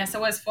yes,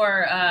 it was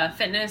for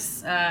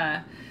fitness,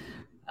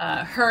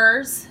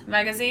 hers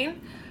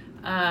magazine.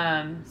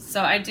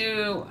 So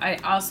I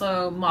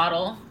also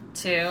model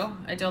too.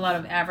 I do a lot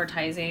of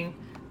advertising,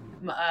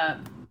 uh,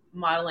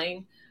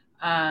 modeling.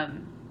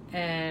 Um,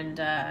 and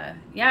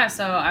yeah,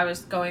 so I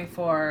was going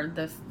for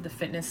the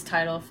fitness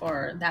title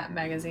for that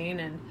magazine,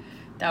 and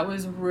that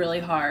was really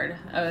hard.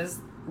 I was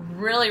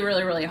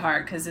really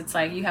hard because it's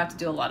like you have to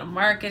do a lot of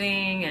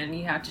marketing and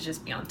you have to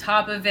just be on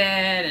top of it,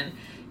 and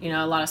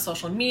a lot of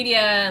social media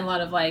and a lot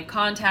of like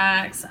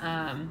contacts.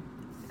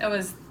 It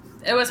was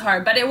it was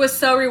hard, but it was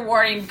so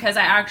rewarding because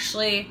I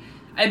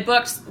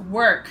booked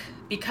work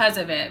because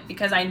of it,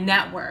 because I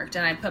networked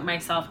and I put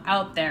myself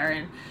out there,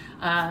 and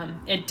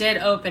it did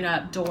open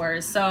up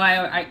doors. So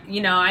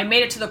I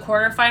made it to the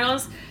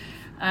quarterfinals.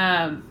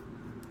 Um,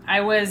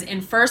 I was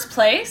in first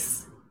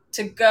place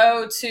to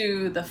go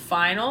to the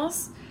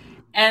finals,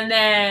 and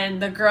then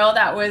the girl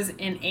that was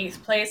in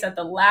eighth place at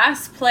the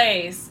last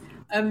place,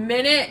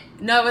 it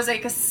was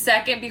like a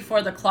second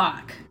before the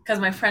clock, because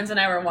my friends and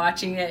I were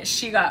watching it.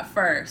 She got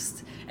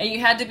first, and you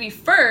had to be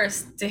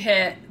first to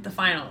hit the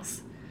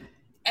finals.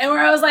 And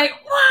where I was like,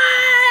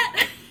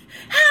 what?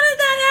 How did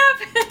that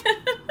happen?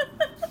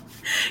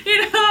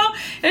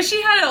 And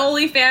she had an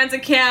OnlyFans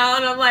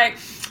account. I'm like,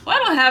 well, I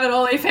don't have an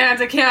OnlyFans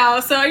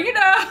account, so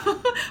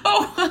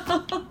oh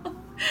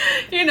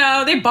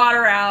well. They bought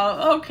her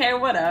out. Okay,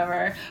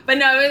 whatever. But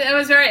no, it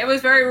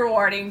was very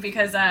rewarding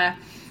because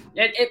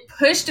it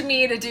pushed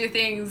me to do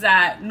things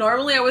that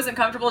normally I wasn't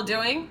comfortable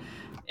doing,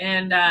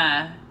 and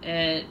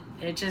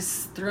it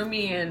just threw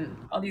me in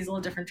all these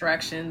little different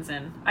directions,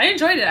 and I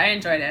enjoyed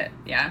it.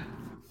 Yeah.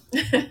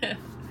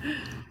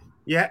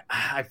 Yeah,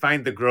 I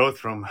find the growth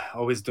from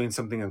always doing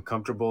something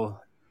uncomfortable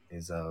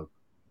is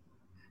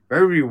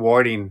very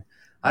rewarding.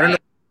 I don't know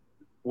Right.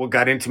 what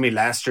got into me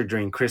last year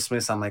during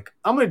Christmas. I'm like,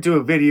 I'm gonna do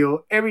a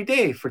video every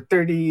day for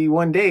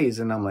 31 days,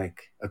 and I'm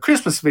like, a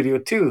Christmas video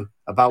too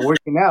about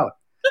working out.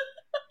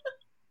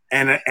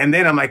 And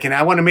then I'm like, and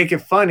I want to make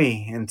it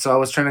funny, and so I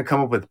was trying to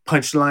come up with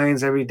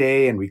punchlines every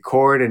day and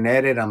record and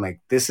edit. I'm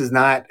like, this is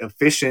not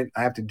efficient.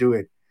 I have to do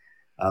it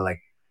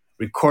like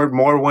record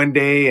more one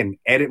day and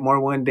edit more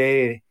one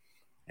day,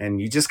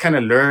 and you just kind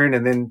of learn.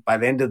 And then by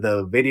the end of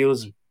the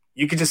videos,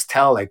 you could just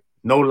tell like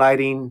no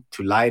lighting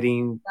to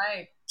lighting,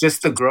 Right.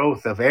 just the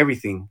growth of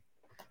everything.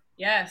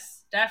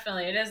 Yes,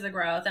 definitely. It is the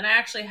growth. And I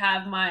actually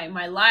have my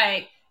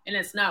light and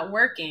it's not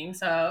working.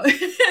 So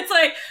it's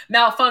like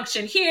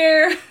malfunction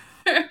here.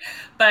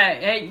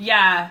 But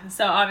yeah,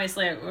 so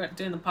obviously we're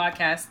doing the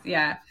podcast.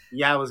 Yeah.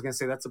 Yeah, I was gonna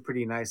say that's a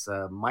pretty nice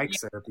mic Yeah.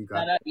 setup you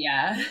got. Set up,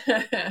 yeah.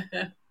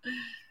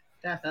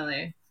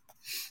 Definitely.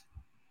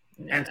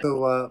 And Yeah.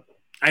 so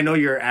I know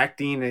you're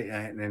acting,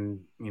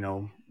 and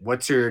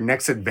what's your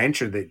next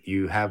adventure that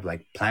you have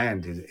like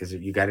planned? Is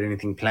it, you got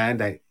anything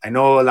planned? I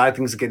know a lot of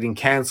things are getting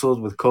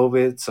canceled with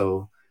COVID.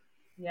 So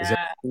is there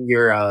Yeah. anything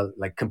you're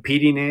like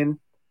competing in?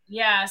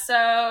 Yeah,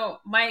 so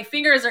my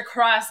fingers are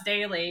crossed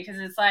daily because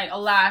it's like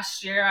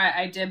last year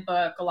I did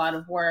book a lot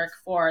of work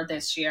for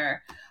this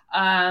year.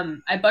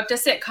 I booked a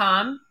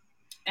sitcom,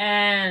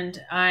 and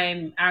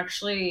I'm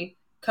actually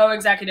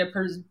co-executive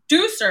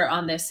producer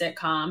on this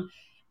sitcom,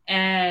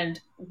 and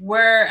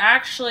we're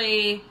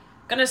actually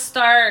gonna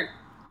start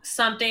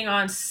something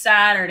on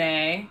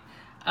Saturday,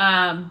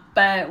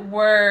 but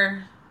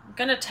we're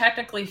gonna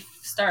technically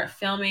start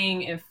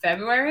filming in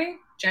February,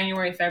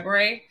 January,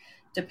 February,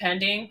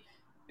 depending,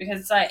 because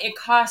it's like it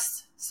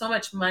costs so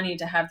much money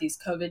to have these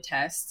COVID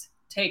tests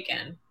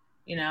taken.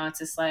 It's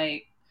just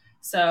like,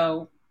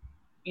 so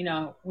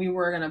we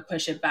were gonna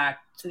push it back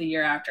to the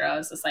year after. I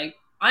was just like,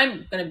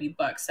 I'm gonna be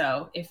booked.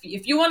 So if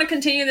you want to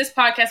continue this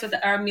podcast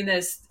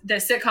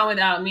this sitcom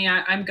without me,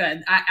 I'm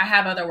good. I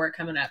have other work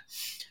coming up.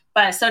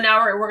 But so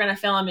now we're gonna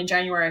film in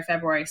January,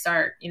 February.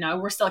 Start.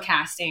 We're still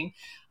casting.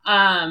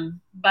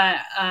 But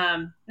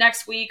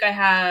next week I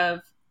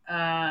have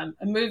a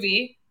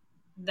movie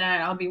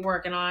that I'll be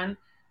working on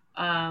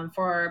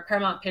for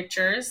Paramount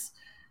Pictures.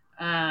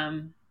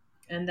 And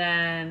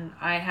then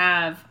I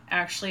have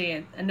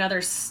actually another.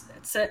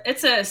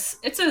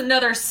 It's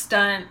another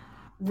stunt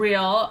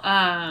reel.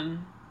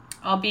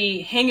 I'll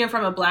be hanging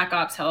from a Black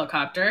Ops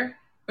helicopter,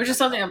 which is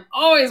something I've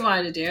always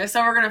wanted to do.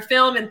 So we're gonna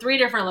film in 3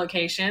 different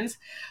locations.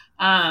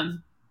 I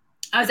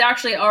was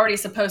actually already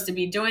supposed to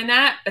be doing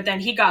that, but then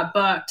he got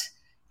booked,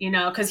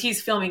 because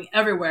he's filming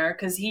everywhere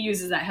because he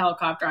uses that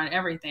helicopter on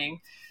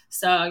everything.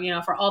 So,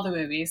 for all the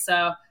movies.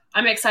 So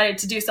I'm excited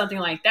to do something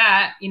like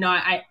that.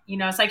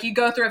 It's like you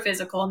go through a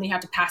physical and you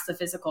have to pass the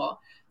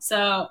physical.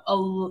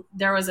 So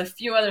there was a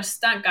few other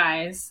stunt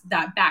guys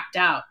that backed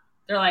out.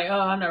 They're like, oh,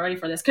 I'm not ready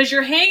for this. Because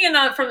you're hanging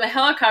out from the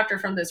helicopter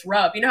from this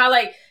rope. You know how,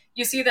 like,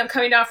 you see them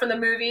coming down from the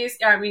movies?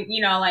 I mean,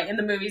 like in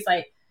the movies,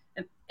 like,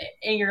 and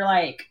you're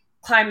like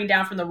climbing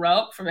down from the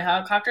rope from the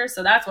helicopter.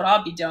 So that's what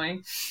I'll be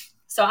doing.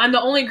 So I'm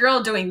the only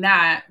girl doing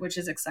that, which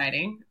is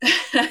exciting.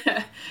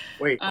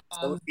 Wait,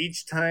 so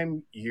each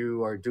time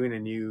you are doing a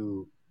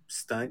new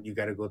stunt, you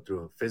got to go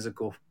through a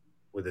physical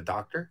with a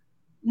doctor?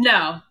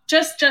 No,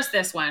 just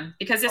this one,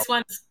 because this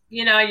one's,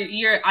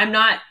 I'm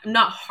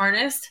not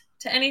harnessed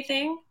to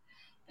anything,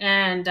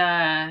 and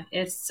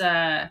it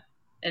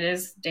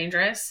is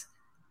dangerous.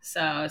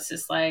 So it's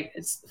just like,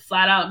 it's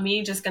flat out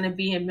me just going to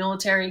be in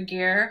military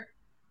gear,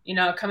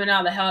 coming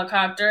out of the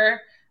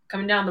helicopter,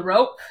 coming down the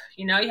rope.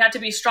 You have to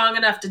be strong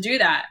enough to do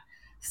that.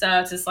 So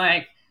it's just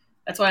like,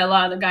 that's why a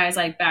lot of the guys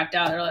like backed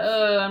out. They're like,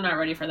 oh, I'm not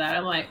ready for that.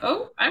 I'm like,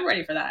 oh, I'm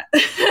ready for that.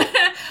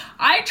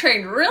 I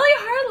trained really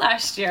hard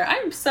last year.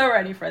 I'm so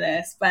ready for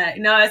this. But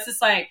no, it's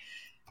just like,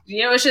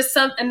 it's just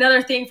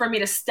another thing for me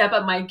to step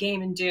up my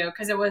game and do,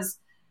 because it was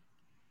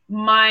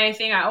my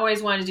thing. I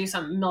always wanted to do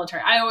something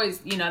military. I always,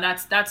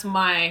 that's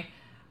my,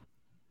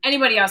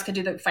 anybody else could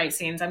do the fight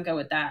scenes. I'm good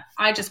with that.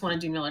 I just want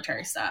to do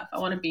military stuff. I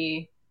want to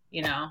be,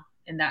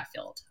 in that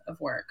field of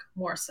work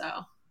more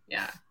so.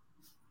 Yeah.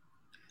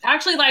 I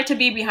actually like to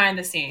be behind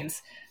the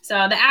scenes.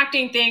 So the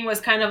acting thing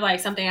was kind of like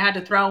something I had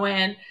to throw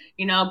in,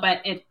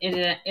 but it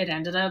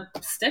ended up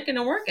sticking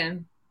and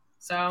working.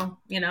 So,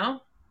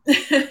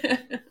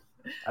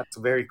 That's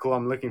very cool.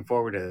 I'm looking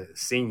forward to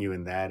seeing you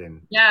in that.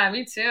 And Yeah,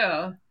 me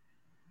too.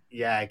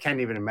 yeah, I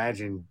can't even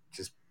imagine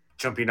just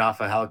jumping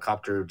off a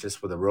helicopter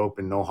just with a rope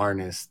and no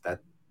harness.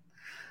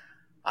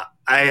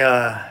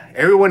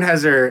 Everyone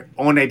has their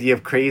own idea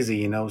of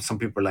crazy. Some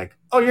people are like,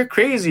 "Oh, you're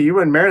crazy. You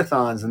run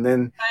marathons," and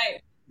then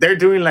Right. they're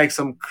doing like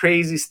some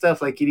crazy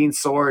stuff, like eating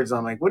swords.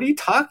 I'm like, "What are you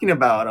talking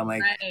about?" I'm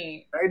like,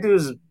 Right. "What I do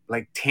is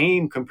like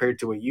tame compared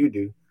to what you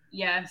do."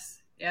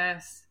 Yes.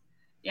 Yes.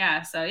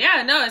 Yeah. So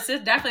yeah, no, it's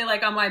just definitely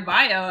like on my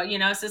bio,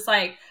 it's just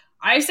like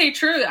I say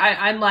true.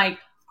 I'm like,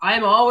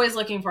 I'm always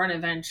looking for an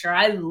adventure.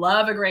 I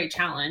love a great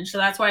challenge. So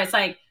that's why it's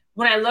like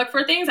when I look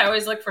for things, I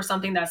always look for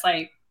something that's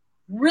like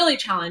really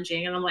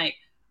challenging. And I'm like,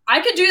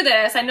 I could do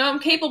this. I know I'm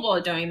capable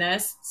of doing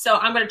this. So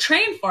I'm going to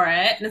train for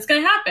it and it's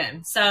going to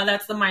happen. So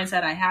that's the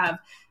mindset I have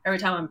every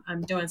time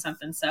I'm doing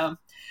something. So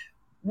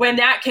when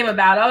that came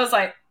about, I was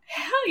like,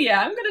 hell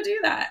yeah, I'm going to do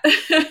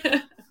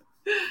that.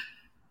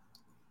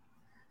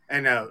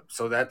 And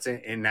so that's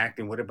in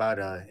acting. What about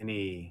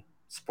any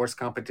sports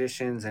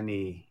competitions?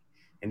 Any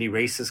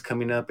races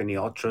coming up? Any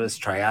ultras,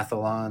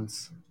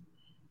 triathlons?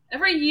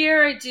 Every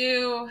year I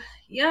do.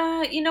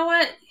 Yeah, you know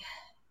what?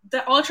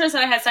 The ultras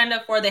that I had signed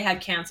up for, they had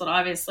canceled.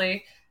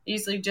 Obviously, they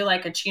usually do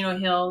like a Chino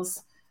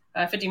Hills,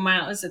 50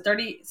 mile. It's a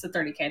 30. It's a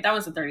 30K. That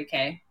one's a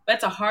 30K, but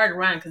it's a hard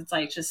run because it's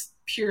like just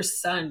pure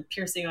sun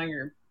piercing on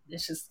your.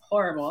 It's just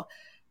horrible.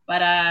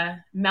 But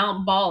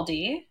Mount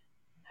Baldy.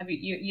 Have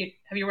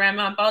you ran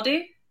Mount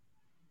Baldy?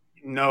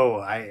 No,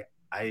 I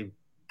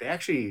they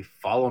actually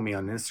follow me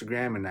on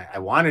Instagram, and I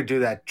want to do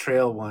that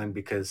trail one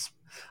because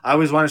I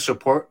always want to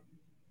support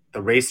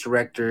the race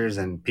directors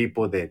and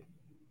people that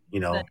you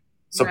The, know right.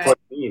 support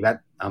me.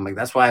 That I'm like,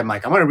 that's why I'm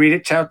like, I'm gonna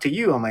reach out to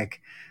you. I'm like,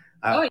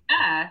 uh, Oh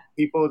yeah.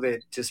 people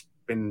that just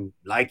been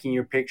liking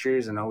your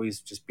pictures and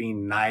always just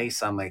being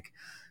nice. I'm like,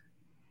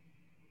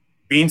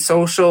 being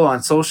social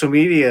on social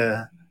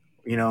media,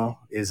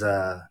 is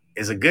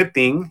a good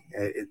thing.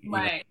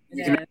 Right.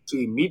 You can It is.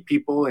 actually meet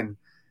people, and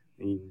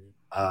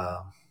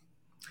uh,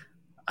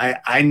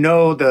 I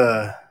know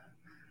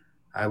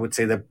I would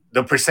say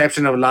the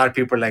perception of a lot of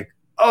people are like,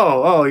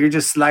 oh, you're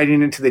just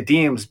sliding into the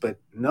DMs, but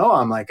no,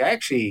 I'm like, I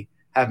actually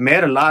have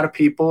met a lot of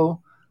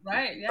people.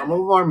 Right. Some Yeah. of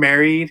them are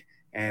married,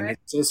 and Right.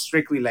 it's just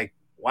strictly like,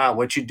 wow,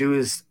 what you do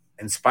is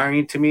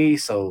inspiring to me.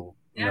 So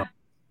Yeah.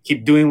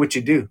 keep doing what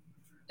you do.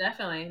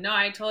 Definitely. No,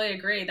 I totally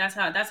agree. That's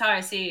how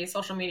I see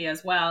social media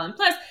as well. And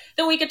plus,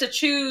 then we get to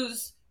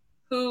choose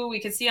who we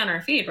could see on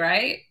our feed,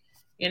 right?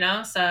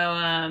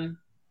 So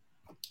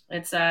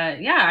it's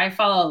yeah, I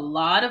follow a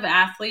lot of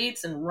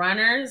athletes and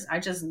runners. I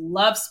just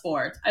love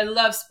sports. I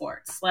love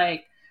sports.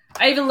 Like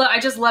I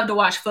just love to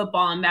watch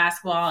football and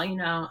basketball.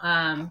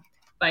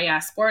 But yeah,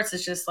 sports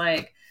is just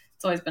like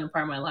it's always been a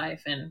part of my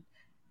life, and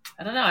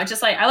I don't know.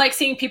 I like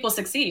seeing people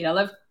succeed. I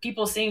love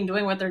people seeing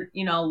doing what they're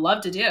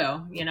love to do,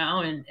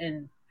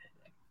 and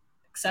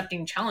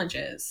accepting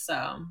challenges.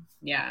 So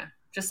yeah,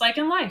 just like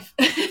in life.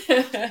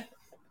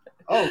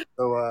 Oh,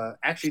 so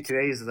actually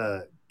today is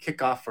the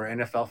kickoff for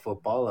NFL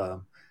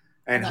football.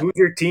 And who's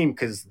your team?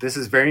 Because this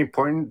is very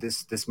important.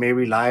 This may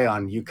rely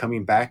on you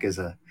coming back as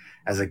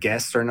a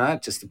guest or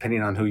not, just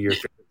depending on who your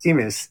favorite team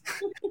is.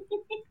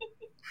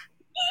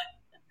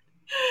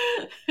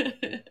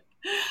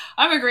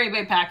 I'm a Green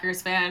Bay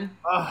Packers fan.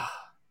 Oh,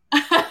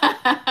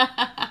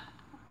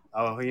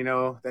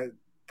 oh, that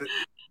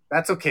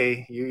that's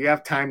okay. You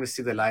have time to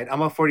see the light.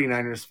 I'm a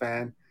 49ers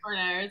fan,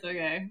 49ers,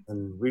 okay.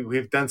 and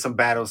we've done some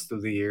battles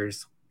through the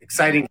years. There,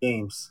 Exciting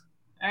games.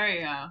 there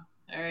you go.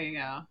 There you go.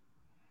 I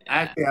Yeah.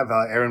 actually have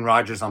Aaron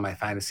Rodgers on my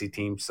fantasy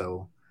team,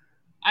 so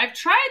I've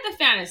tried the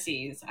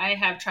fantasies. I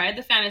have tried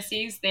the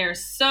fantasies. They're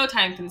so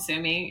time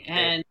consuming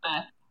and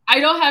I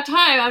don't have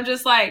time. I'm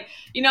just like,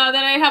 then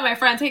I have my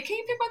friends, hey, can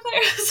you pick my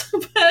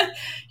players? But,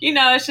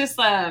 it's just,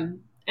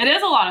 it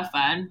is a lot of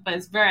fun, but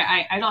it's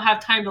I don't have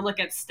time to look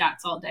at stats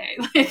all day.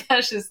 Like,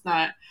 that's just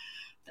not,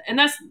 and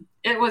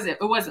it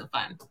wasn't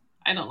fun.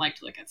 I don't like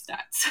to look at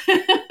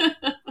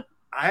stats.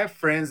 I have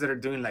friends that are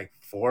doing like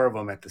four of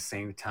them at the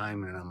same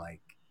time, and I'm like,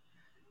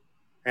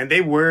 and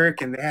they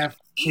work and they have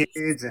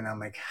kids, and I'm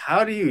like,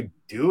 how do you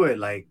do it?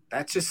 Like,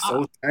 that's just Uh,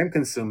 so time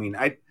consuming.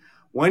 I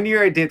one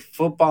year I did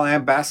football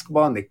and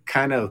basketball, and they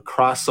kind of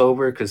cross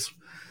over because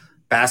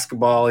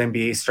basketball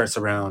NBA starts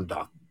around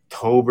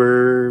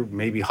October,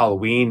 maybe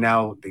Halloween.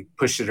 Now they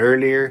pushed it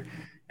earlier,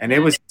 and it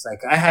Yeah. was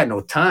like I had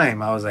no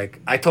time. I was like,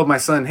 I told my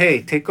son,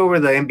 "Hey, take over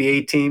the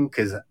NBA team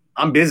because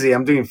I'm busy.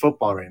 I'm doing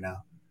football right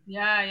now."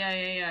 Yeah, yeah,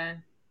 yeah, yeah.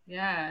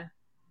 Yeah.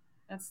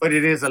 That's But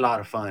it is a lot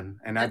of fun,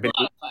 and it's a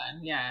lot of fun.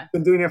 Yeah.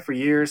 been doing it for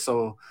years.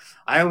 So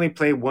I only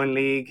play one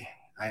league,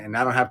 and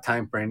I don't have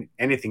time for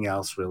anything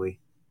else really.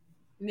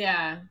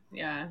 Yeah.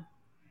 Yeah.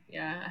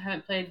 Yeah. I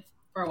haven't played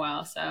for a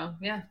while, so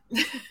yeah.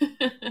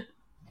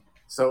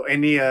 So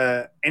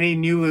any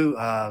new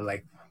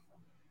like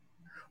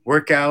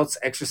workouts,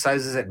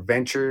 exercises,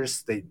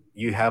 adventures that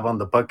you have on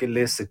the bucket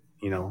list that,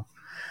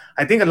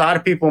 I think a lot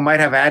of people might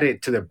have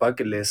added to their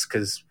bucket list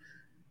because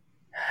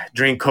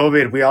during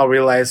COVID, we all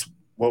realized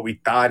what we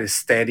thought is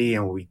steady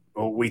and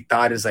what we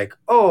thought is like,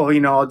 oh,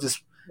 I'll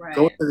just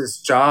go Right. to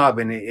this job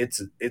and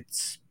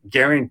it's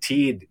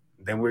guaranteed.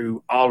 Then we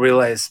all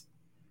realize,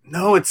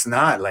 no, it's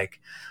not. Like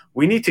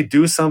we need to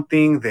do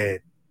something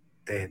that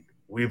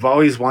we've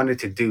always wanted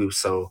to do.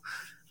 So,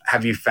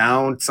 have you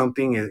found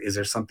something? Is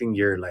there something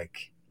you're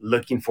like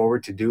looking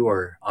forward to do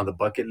or on the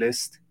bucket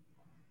list?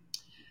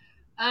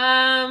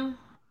 Um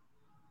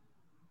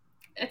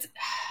it's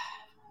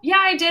yeah,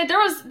 I did.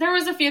 There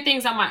was a few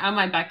things on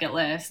my bucket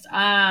list.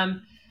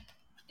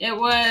 It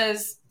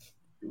was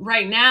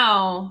right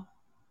now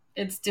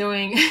it's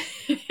doing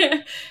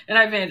and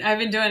I've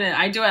been doing it.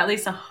 I do at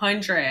least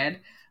 100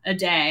 a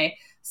day.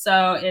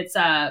 So it's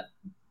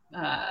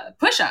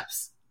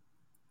push-ups.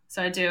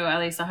 So I do at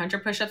least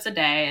 100 push-ups a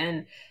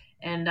day,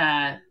 and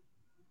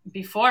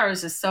before it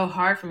was just so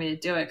hard for me to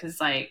do it because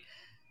like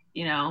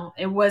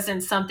it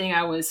wasn't something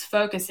I was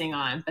focusing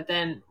on. But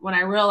then when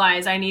I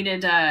realized I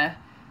needed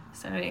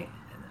sorry,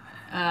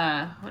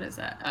 what is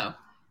that? Oh,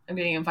 I'm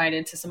getting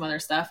invited to some other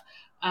stuff.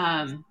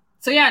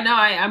 So yeah,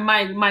 no,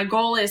 my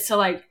goal is to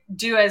like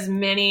do as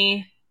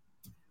many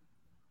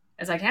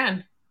as I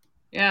can.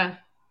 Yeah.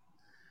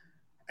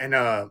 And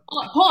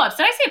Pull-ups.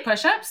 Did I say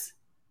push-ups?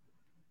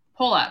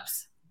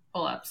 Pull-ups.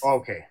 Pull-ups.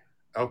 okay,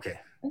 okay.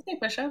 Did I say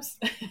push-ups?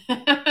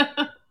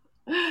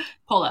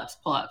 Pull-ups.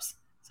 Pull-ups.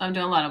 So I'm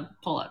doing a lot of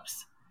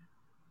pull-ups.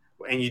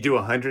 And you do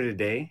 100 a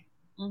day?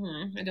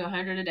 I do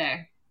 100 a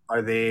day.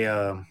 Are they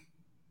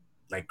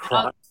like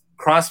Oh,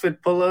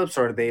 CrossFit pull-ups,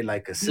 or are they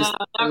like no, assisted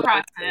no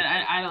pull-ups? CrossFit.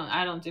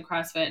 I don't do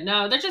CrossFit.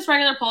 No, they're just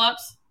regular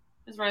pull-ups.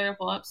 Just regular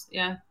pull-ups.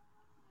 Yeah.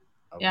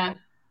 Okay. Yeah.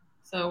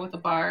 So with the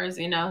bars,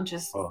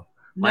 just Oh,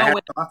 my no hat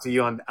way. off to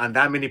you on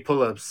that many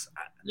pull-ups.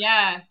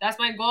 Yeah, that's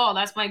my goal.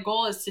 That's my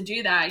goal is to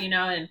do that,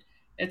 and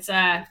it's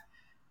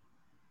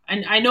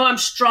and I know I'm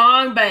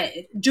strong, but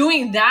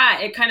doing that,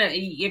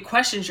 it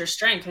questions your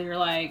strength because you're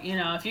like,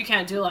 if you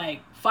can't do like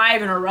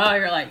 5 in a row,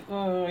 you're like,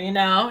 oh,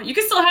 you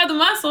can still have the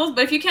muscles,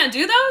 but if you can't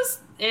do those,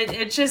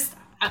 it just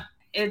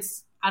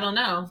it's I don't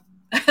know.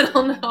 I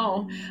don't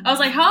know. I was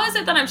like, how is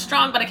it that I'm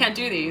strong but I can't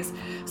do these?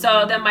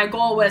 So then my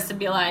goal was to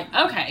be like,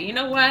 okay, you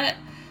know what?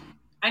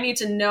 I need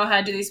to know how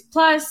to do these.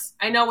 Plus,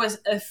 I know with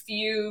a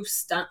few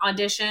stunt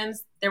auditions,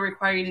 they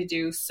require you to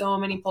do so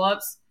many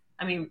pull-ups.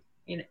 I mean,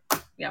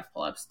 yeah,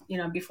 pull-ups,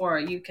 before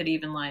you could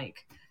even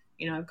like,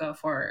 go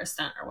for a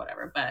stunt or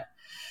whatever. But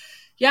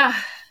yeah,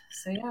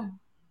 so yeah.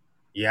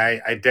 Yeah,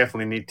 I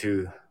definitely need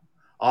to.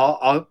 I'll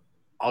I'll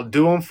I'll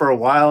do them for a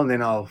while and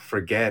then I'll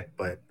forget.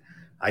 But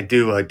I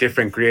do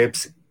different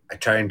grips. I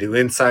try and do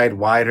inside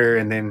wider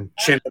and then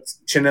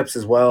chin ups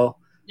as well.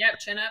 Yep,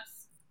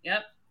 chin-ups.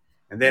 Yep.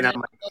 And I then did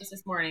those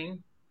this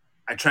morning.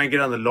 I try and get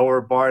on the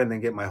lower bar and then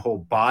get my whole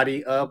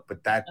body up.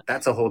 But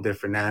that's a whole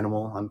different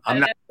animal. I'm That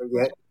not is there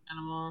a yet. whole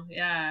animal.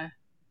 Yeah.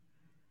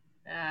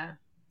 Yeah,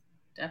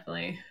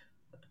 definitely.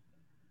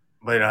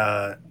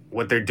 But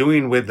what they're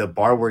doing with the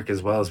bar work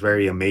as well is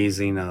very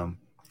amazing.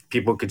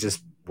 People could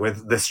just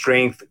with the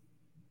strength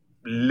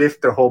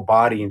lift their whole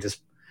body and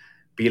just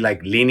be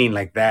like leaning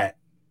like that,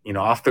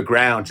 off the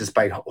ground just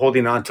by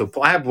holding on to a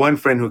pole. I have one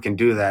friend who can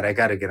do that. I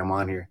got to get him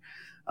on here.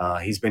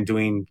 He's been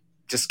doing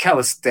just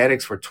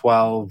calisthenics for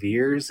 12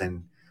 years,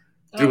 and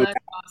Oh, through that's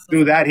through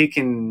awesome. that he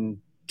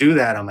can do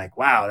that. I'm like,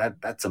 wow,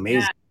 that's Yeah.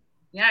 amazing.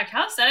 Yeah,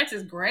 calisthenics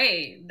is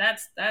great.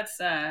 That's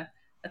a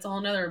whole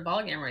nother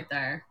ballgame right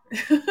there.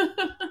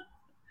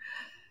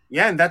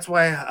 Yeah, and that's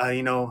why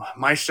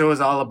my show is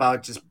all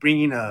about just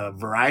bringing a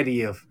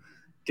variety of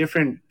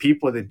different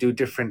people that do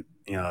different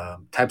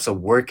types of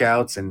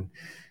workouts, and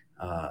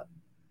uh,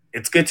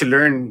 it's good to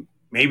learn.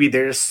 Maybe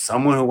there's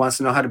someone who wants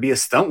to know how to be a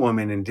stunt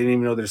woman and didn't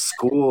even know there's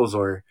schools,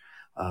 or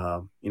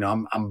I'm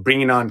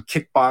bringing on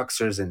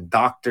kickboxers and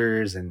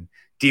doctors and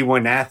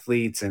D1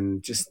 athletes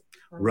and just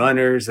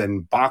runners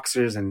and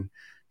boxers, and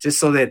just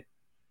so that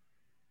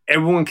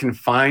everyone can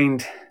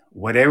find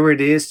whatever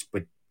it is,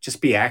 but just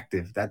be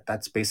active.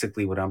 That's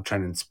basically what I'm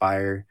trying to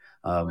inspire.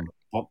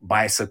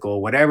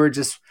 Bicycle, whatever,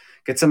 just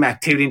get some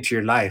activity into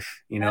your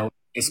life.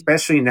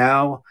 Especially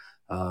now.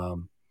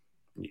 Um,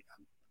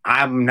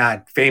 I'm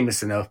not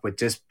famous enough, but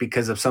just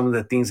because of some of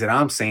the things that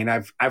I'm saying,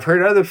 I've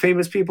heard other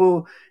famous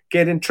people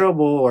get in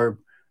trouble or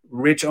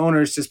rich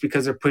owners just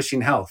because they're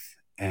pushing health.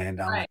 and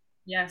Right.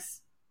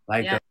 Yes.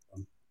 like Yeah.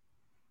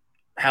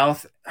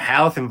 health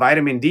and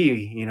vitamin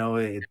D.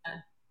 Yeah.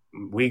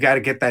 We got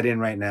to get that in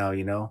right now.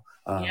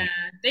 Yeah,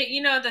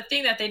 the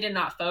thing that they did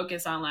not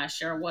focus on last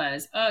year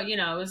was,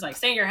 it was like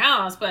stay in your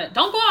house, but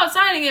don't go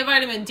outside and get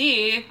vitamin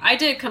D. I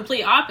did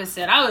complete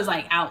opposite. I was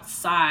like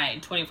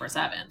outside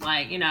 24/7.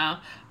 Like,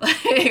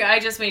 like I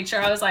just made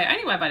sure I was like, I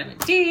need my vitamin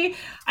D.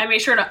 I made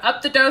sure to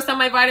up the dose on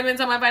my vitamins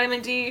on my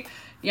vitamin D.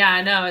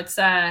 Yeah, no, it's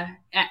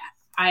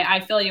I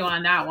feel you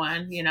on that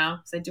one,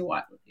 'cause I do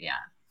watch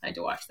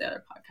the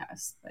other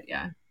podcasts, but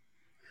yeah.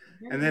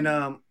 And then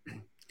uh,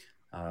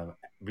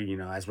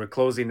 as we're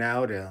closing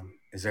out,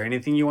 is there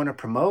anything you want to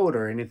promote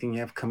or anything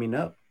you have coming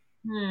up?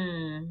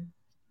 Hmm.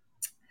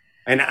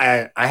 And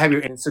I have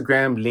your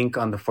Instagram link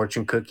on the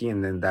fortune cookie,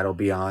 and then that'll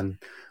be on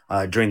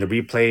during the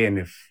replay. And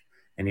if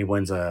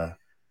anyone's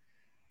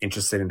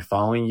interested in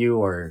following you,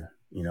 or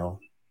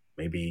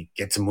maybe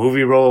get some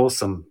movie roles,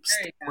 some There you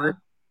stunt go. work.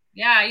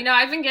 Yeah,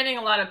 I've been getting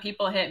a lot of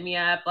people hit me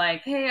up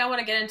like, "Hey, I want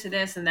to get into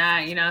this and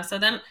that," So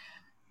then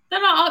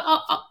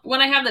when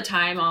I have the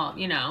time, I'll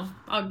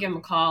give them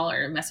a call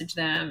or message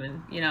them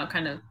and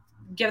kind of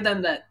give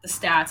them the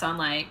stats on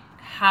like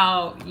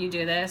how you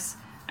do this.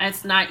 And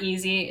it's not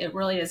easy. It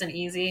really isn't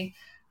easy.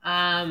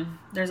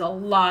 There's a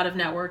lot of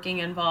networking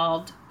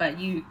involved, but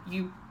you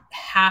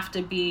have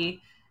to be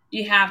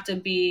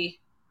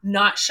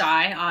not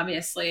shy,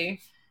 obviously,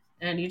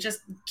 and you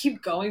just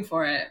keep going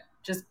for it.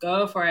 Just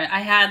go for it. I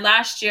had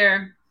last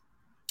year,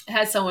 I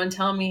had someone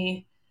tell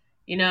me,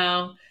 you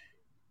know,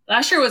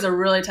 last year was a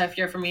really tough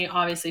year for me,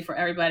 obviously for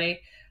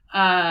everybody.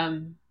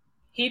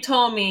 He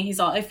told me, he's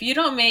all, if you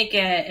don't make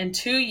it in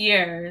 2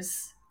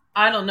 years,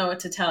 I don't know what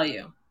to tell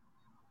you.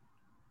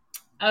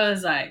 I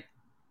was like,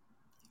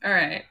 all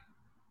right.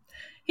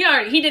 He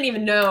didn't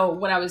even know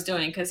what I was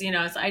doing because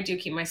I do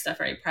keep my stuff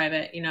very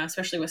private.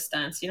 Especially with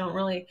stunts, you don't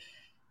really,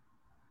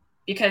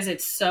 because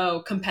it's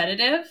so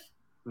competitive.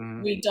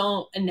 Mhm. We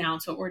don't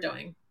announce what we're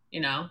doing.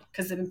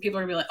 Because then people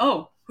are gonna be like,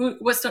 oh,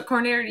 what's the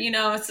coordinator?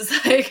 It's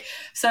just like,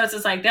 so it's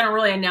just like they don't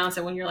really announce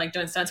it when you're like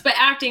doing stunts. But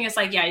acting is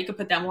like, yeah, you could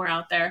put that more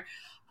out there.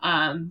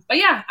 But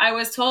yeah, I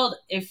was told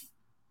if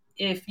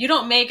you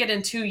don't make it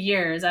in 2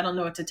 years, I don't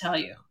know what to tell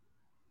you.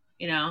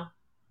 I'm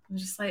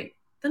just like,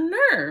 the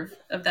nerve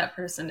of that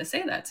person to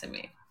say that to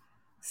me.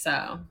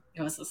 So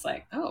it was just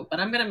like, oh, but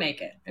I'm gonna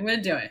make it. I'm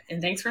gonna do it.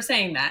 And thanks for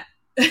saying that.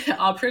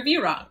 I'll prove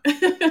you wrong.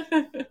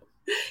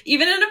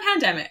 Even in a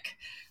pandemic.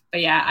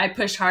 But yeah, I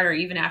pushed harder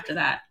even after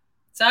that.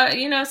 So,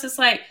 it's just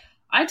like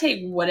I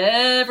take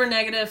whatever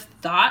negative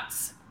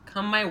thoughts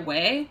come my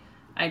way.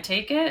 I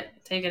take it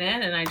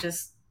in, and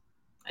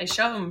I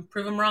show them,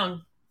 prove them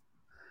wrong.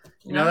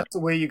 That's the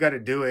way you got to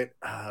do it.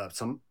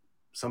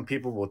 Some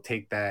people will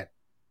take that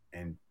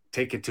and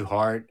take it too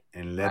hard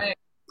and let Right,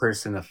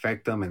 person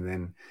affect them, and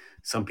then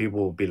some people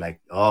will be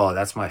like, "Oh,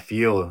 that's my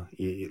feel."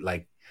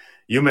 Like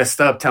you messed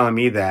up telling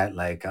me that.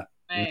 Like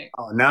right.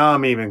 now,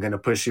 I'm even going to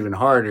push even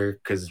harder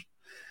because.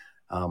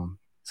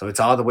 So it's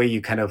all the way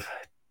you kind of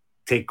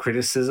take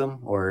criticism,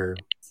 or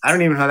I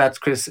don't even know if that's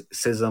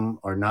criticism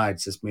or not.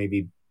 It's just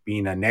maybe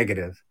being a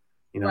negative,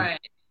 you know. Right,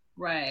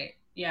 right.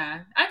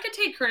 Yeah, I could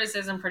take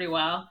criticism pretty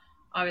well.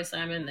 Obviously,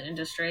 I'm in the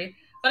industry,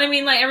 but I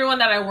mean, like everyone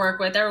that I work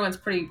with, everyone's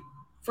pretty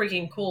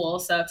freaking cool.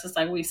 So it's just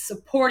like we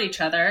support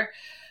each other.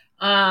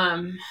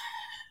 Um,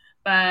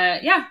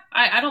 but yeah,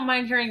 I don't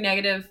mind hearing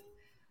negative,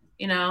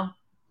 you know,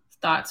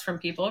 thoughts from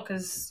people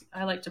because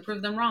I like to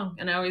prove them wrong,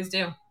 and I always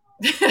do.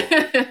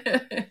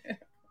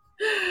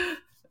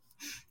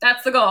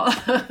 That's the goal.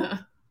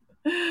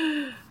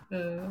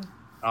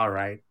 All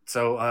right.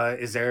 So,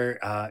 is there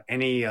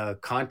any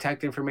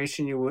contact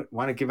information you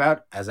want to give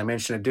out? As I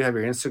mentioned, I do have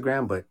your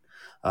Instagram, but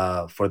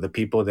for the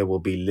people that will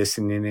be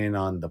listening in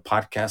on the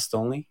podcast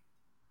only.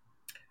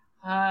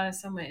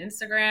 So my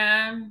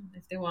Instagram,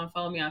 if they want to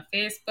follow me on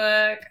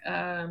Facebook,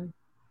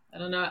 I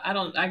don't know.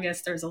 I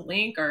guess there's a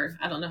link, or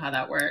I don't know how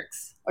that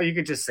works. Oh, you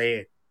could just say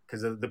it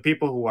because the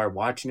people who are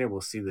watching it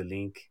will see the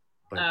link.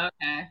 But Oh,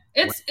 okay.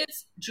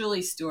 It's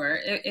Julie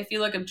Stewart. If you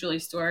look up Julie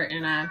Stewart,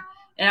 and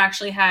it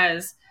actually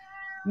has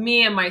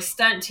me and my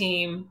stunt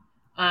team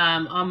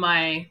on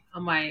my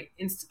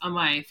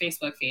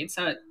Facebook feed.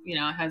 So it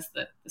has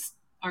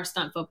our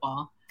stunt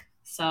football.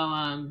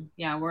 So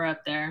yeah, we're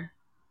up there.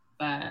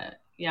 But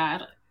yeah,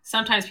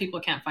 sometimes people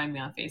can't find me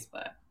on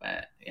Facebook.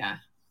 But yeah.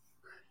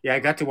 yeah, I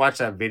got to watch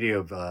that video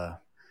of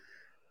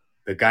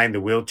the guy in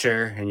the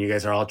wheelchair, and you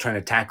guys are all trying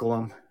to tackle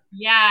him.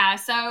 Yeah,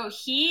 so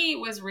he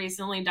was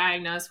recently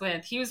diagnosed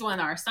with, he was one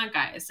of our stunt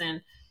guys,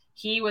 and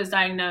he was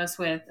diagnosed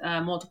with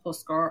multiple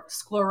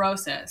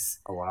sclerosis.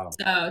 Oh wow.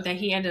 So that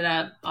he ended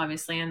up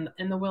obviously in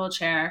the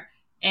wheelchair.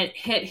 It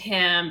hit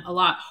him a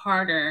lot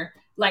harder,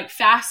 like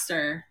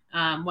faster,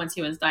 once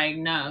he was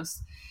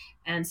diagnosed.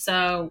 And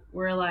so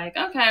we're like,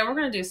 okay, we're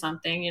gonna do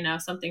something,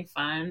 something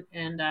fun.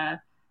 And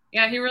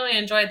yeah, he really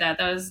enjoyed that.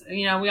 That was,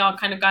 we all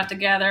kind of got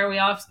together.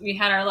 We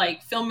had our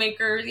like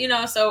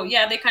filmmakers, so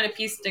yeah, they kind of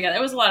pieced it together.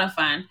 It was a lot of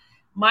fun.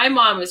 My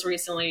mom was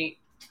recently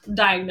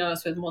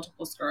diagnosed with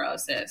multiple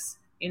sclerosis,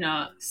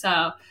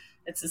 so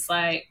it's just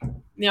like,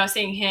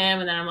 seeing him,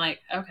 and then I'm like,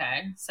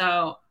 okay,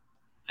 so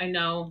I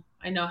know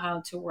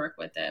how to work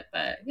with it.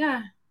 But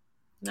yeah,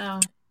 no,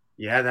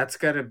 Yeah, that's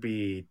got to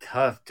be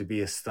tough to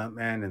be a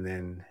stuntman, and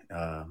then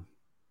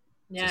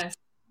just yes,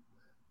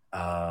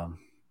 um,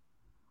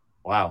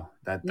 wow,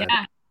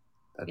 yeah,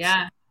 that's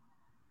yeah,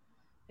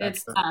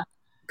 that's it's tough.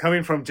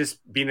 coming from just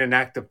being an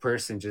active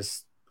person.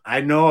 Just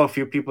I know a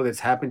few people that's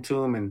happened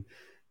to them, and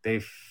they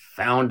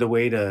found a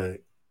way to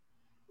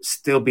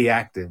still be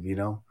active,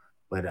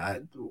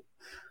 But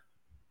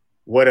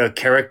what a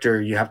character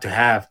you have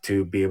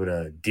to be able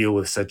to deal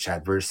with such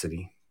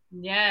adversity.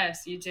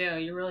 Yes, you do.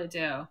 You really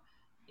do.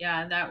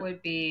 Yeah, that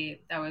would be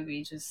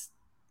just,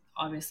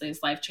 obviously,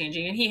 it's life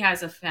changing. And he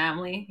has a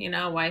family,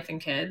 wife and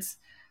kids.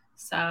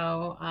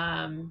 So,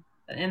 and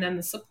then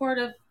the support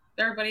of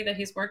everybody that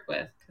he's worked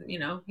with.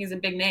 He's a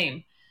big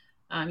name.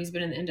 He's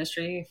been in the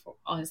industry for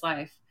all his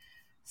life.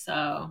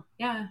 So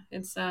yeah,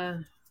 it's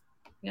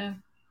yeah.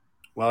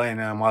 Well,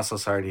 and I'm also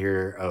sorry to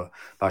hear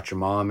about your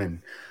mom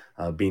and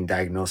being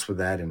diagnosed with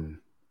that. And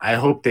I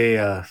hope they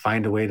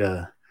find a way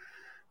to.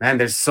 Man,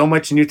 there's so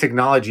much new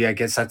technology. I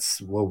guess that's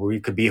what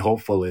we could be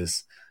hopeful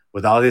is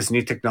with all this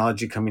new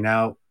technology coming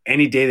out.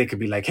 Any day they could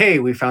be like, "Hey,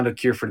 we found a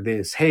cure for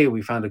this. Hey,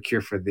 we found a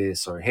cure for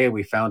this," or "Hey,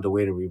 we found a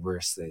way to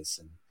reverse this."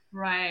 And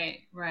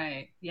Right,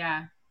 right.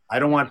 Yeah. I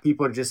don't Yeah. want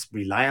people to just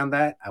rely on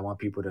that. I want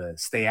people to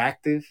stay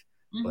active,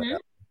 but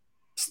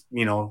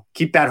Hmm.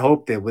 keep that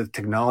hope that with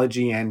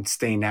technology and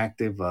staying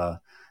active,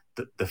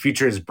 the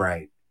future is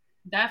bright.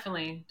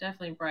 Definitely,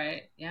 definitely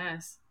bright.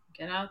 Yes.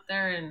 Get out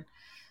there and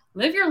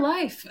live your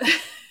life.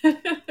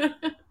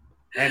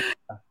 And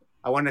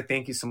I want to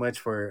thank you so much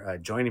for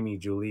joining me,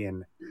 Julie.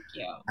 And Thank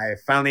you. I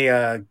finally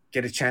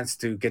get a chance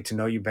to get to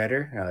know you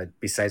better,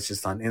 besides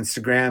just on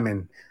Instagram.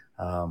 And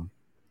um,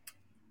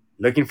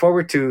 looking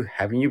forward to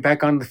having you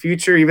back on in the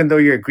future, even though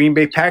you're a Green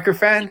Bay Packer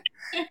fan.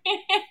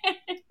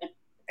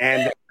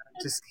 And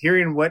just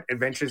hearing what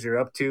adventures you're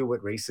up to,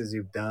 what races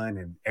you've done,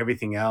 and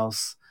everything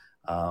else.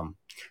 Um,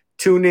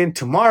 Tune in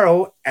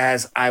tomorrow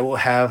as I will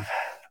have.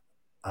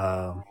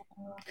 Um,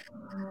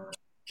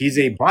 he's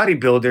a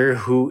bodybuilder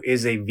who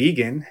is a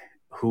vegan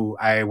who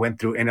I went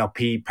through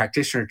NLP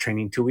practitioner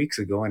training 2 weeks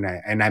ago, and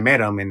I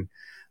met him, and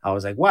I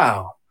was like,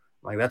 wow,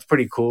 like that's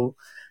pretty cool.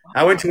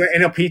 I went Wow. to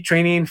an NLP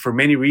training for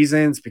many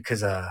reasons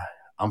because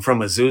I'm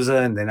from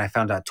Azusa, and then I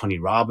found out Tony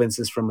Robbins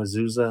is from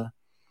Azusa,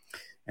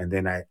 and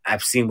then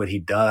I've seen what he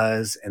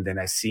does, and then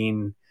I've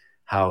seen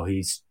how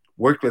he's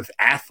worked with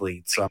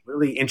athletes. So I'm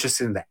really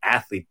interested in the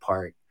athlete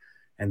part.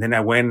 And then I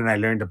went and I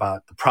learned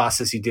about the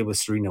process he did with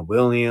Serena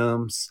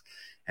Williams,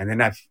 and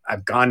then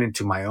I've gone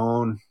into my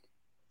own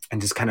and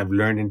just kind of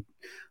learning.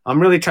 I'm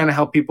really trying to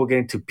help people get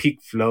into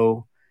peak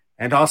flow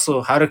and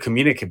also how to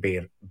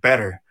communicate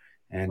better.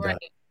 And Right.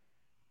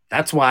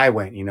 that's why I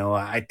went.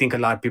 I think a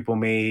lot of people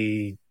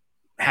may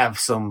have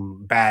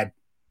some bad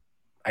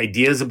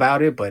ideas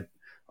about it, but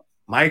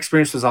my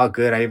experience was all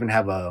good. I even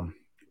have a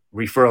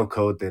referral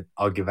code that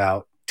I'll give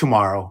out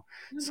tomorrow.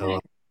 So Okay.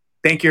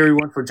 thank you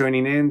everyone for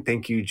joining in.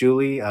 Thank you,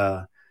 Julie.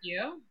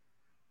 You?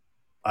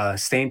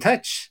 Stay in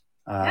touch.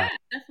 Yeah,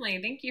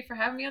 definitely. Thank you for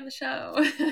having me on the show.